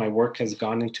most of my work has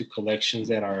gone into collections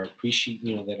that are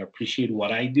that appreciate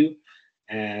what I do,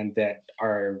 and that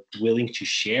are willing to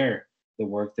share the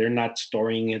work. They're not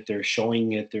storing it; they're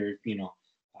showing it. They're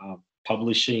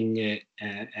publishing it,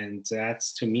 and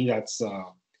that's, to me, that's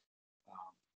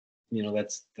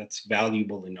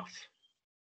valuable enough.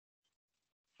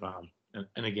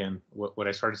 And again, what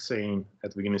I started saying at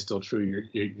the beginning is still true.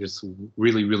 You're just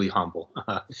really, really humble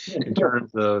in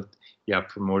terms of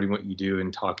promoting what you do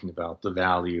and talking about the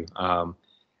value. I'm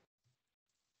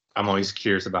always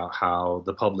curious about how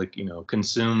the public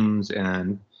consumes,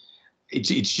 and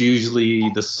it's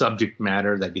usually the subject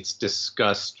matter that gets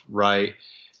discussed, right?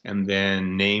 And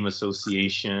then name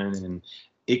association and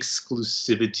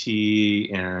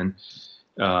exclusivity, and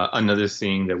another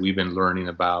thing that we've been learning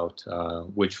about,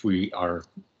 which we are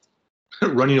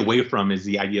running away from, is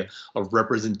the idea of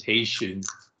representation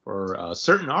for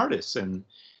certain artists, and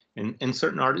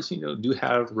certain artists, do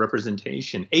have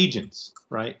representation agents,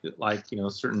 right? Like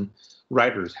certain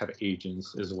writers have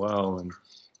agents as well, and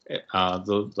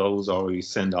those always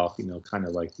send off kind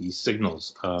of like these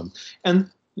signals,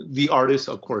 and the artists,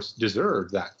 of course, deserve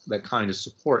that kind of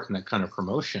support and that kind of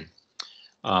promotion.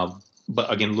 But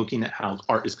again, looking at how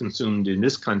art is consumed in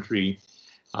this country,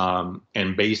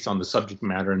 and based on the subject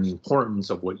matter and the importance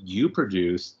of what you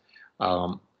produce,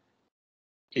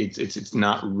 it's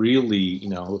not really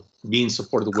being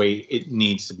supported the way it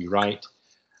needs to be, right?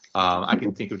 I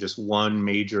can think of just one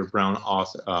major brown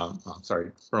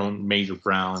major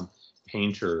brown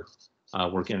painter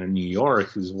working in New York,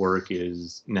 whose work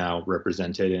is now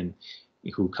represented and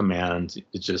who commands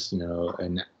just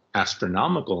an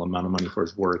astronomical amount of money for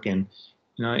his work, and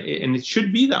and it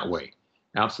should be that way.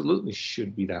 Absolutely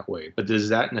should be that way. But does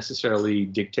that necessarily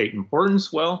dictate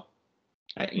importance? Well,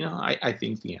 I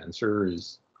think the answer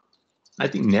is, I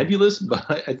think, nebulous, but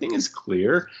I think it's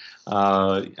clear.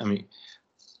 And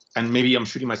maybe I'm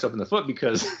shooting myself in the foot,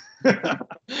 because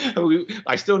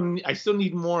I still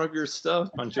need more of your stuff,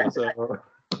 Pancho. So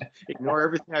ignore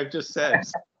everything I've just said.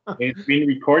 It's being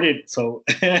recorded, so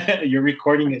you're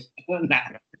recording it.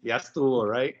 Yes, estuvo,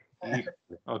 right?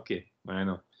 Okay, I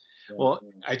know. Well,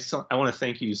 I want to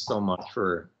thank you so much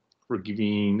for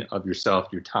giving of yourself,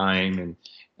 your time,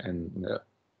 and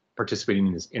participating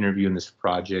in this interview and this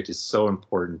project is so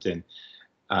important. And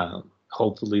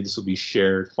hopefully this will be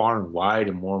shared far and wide,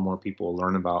 and more people will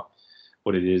learn about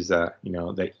what it is that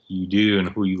that you do and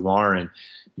who you are, and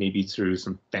maybe through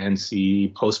some fancy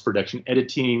post-production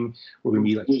editing, we're going to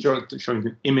be like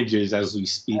showing images as we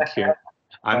speak here.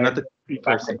 I'm not the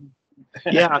person.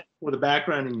 Yeah, for the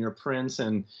background in your prints,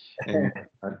 and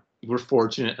we're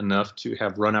fortunate enough to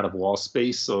have run out of wall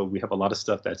space, so we have a lot of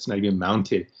stuff that's not even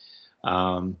mounted.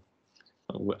 When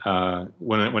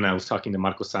I was talking to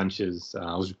Marco Sanchez,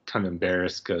 I was kind of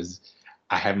embarrassed because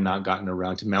I have not gotten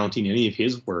around to mounting any of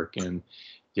his work, and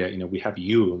we have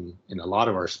you in a lot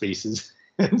of our spaces.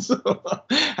 And so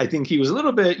I think he was a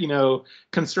little bit,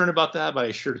 concerned about that, but I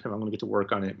assured him I'm going to get to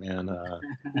work on it, man.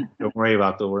 Don't worry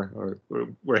about that.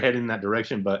 We're heading in that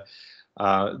direction. But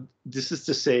this is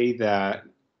to say that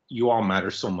you all matter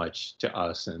so much to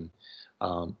us, and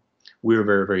we're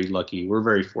very, very lucky. We're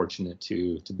very fortunate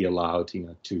to be allowed,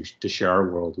 to share our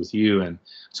world with you. And I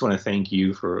just want to thank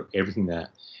you for everything that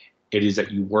it is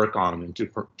that you work on, and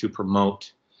to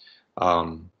promote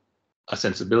a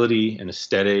sensibility, an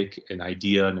aesthetic, an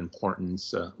idea, an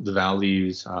importance, the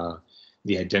values,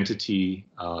 the identity,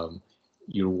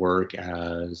 your work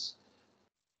as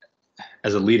a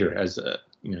leader, as a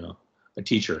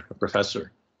teacher, a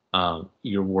professor,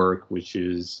 your work, which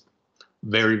is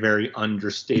very, very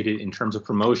understated in terms of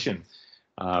promotion.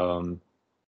 The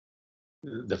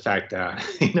fact that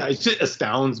it just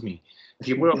astounds me.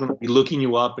 People are going to be looking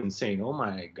you up and saying, "Oh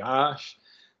my gosh,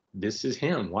 this is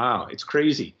him! Wow, it's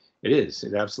crazy." It is.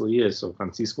 It absolutely is. So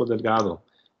Francisco Delgado,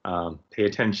 pay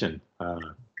attention.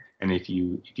 And if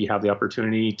you have the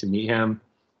opportunity to meet him,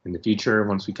 in the future,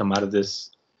 once we come out of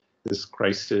this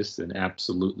crisis, then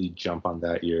absolutely jump on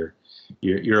that. You're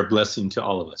a blessing to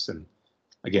all of us. And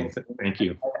again, thank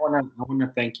you. I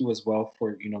wanna thank you as well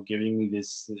for giving me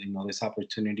this this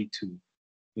opportunity to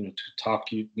to talk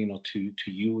to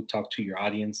talk to your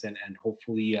audience, and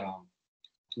hopefully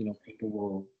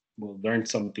people will learn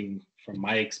something from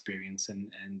my experience,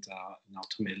 and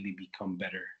ultimately become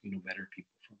better better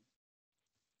people from it.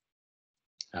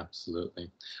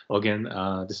 Absolutely. Well, again,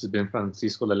 this has been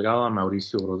Francisco Delgado. I'm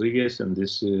Mauricio Rodríguez, and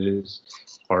this is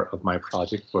part of my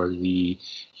project for the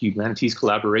Humanities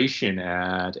Collaboration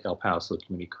at El Paso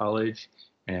Community College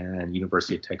and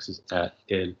University of Texas at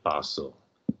El Paso.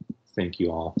 Thank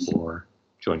you all for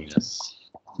joining us.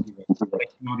 Thank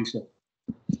you, Mauricio.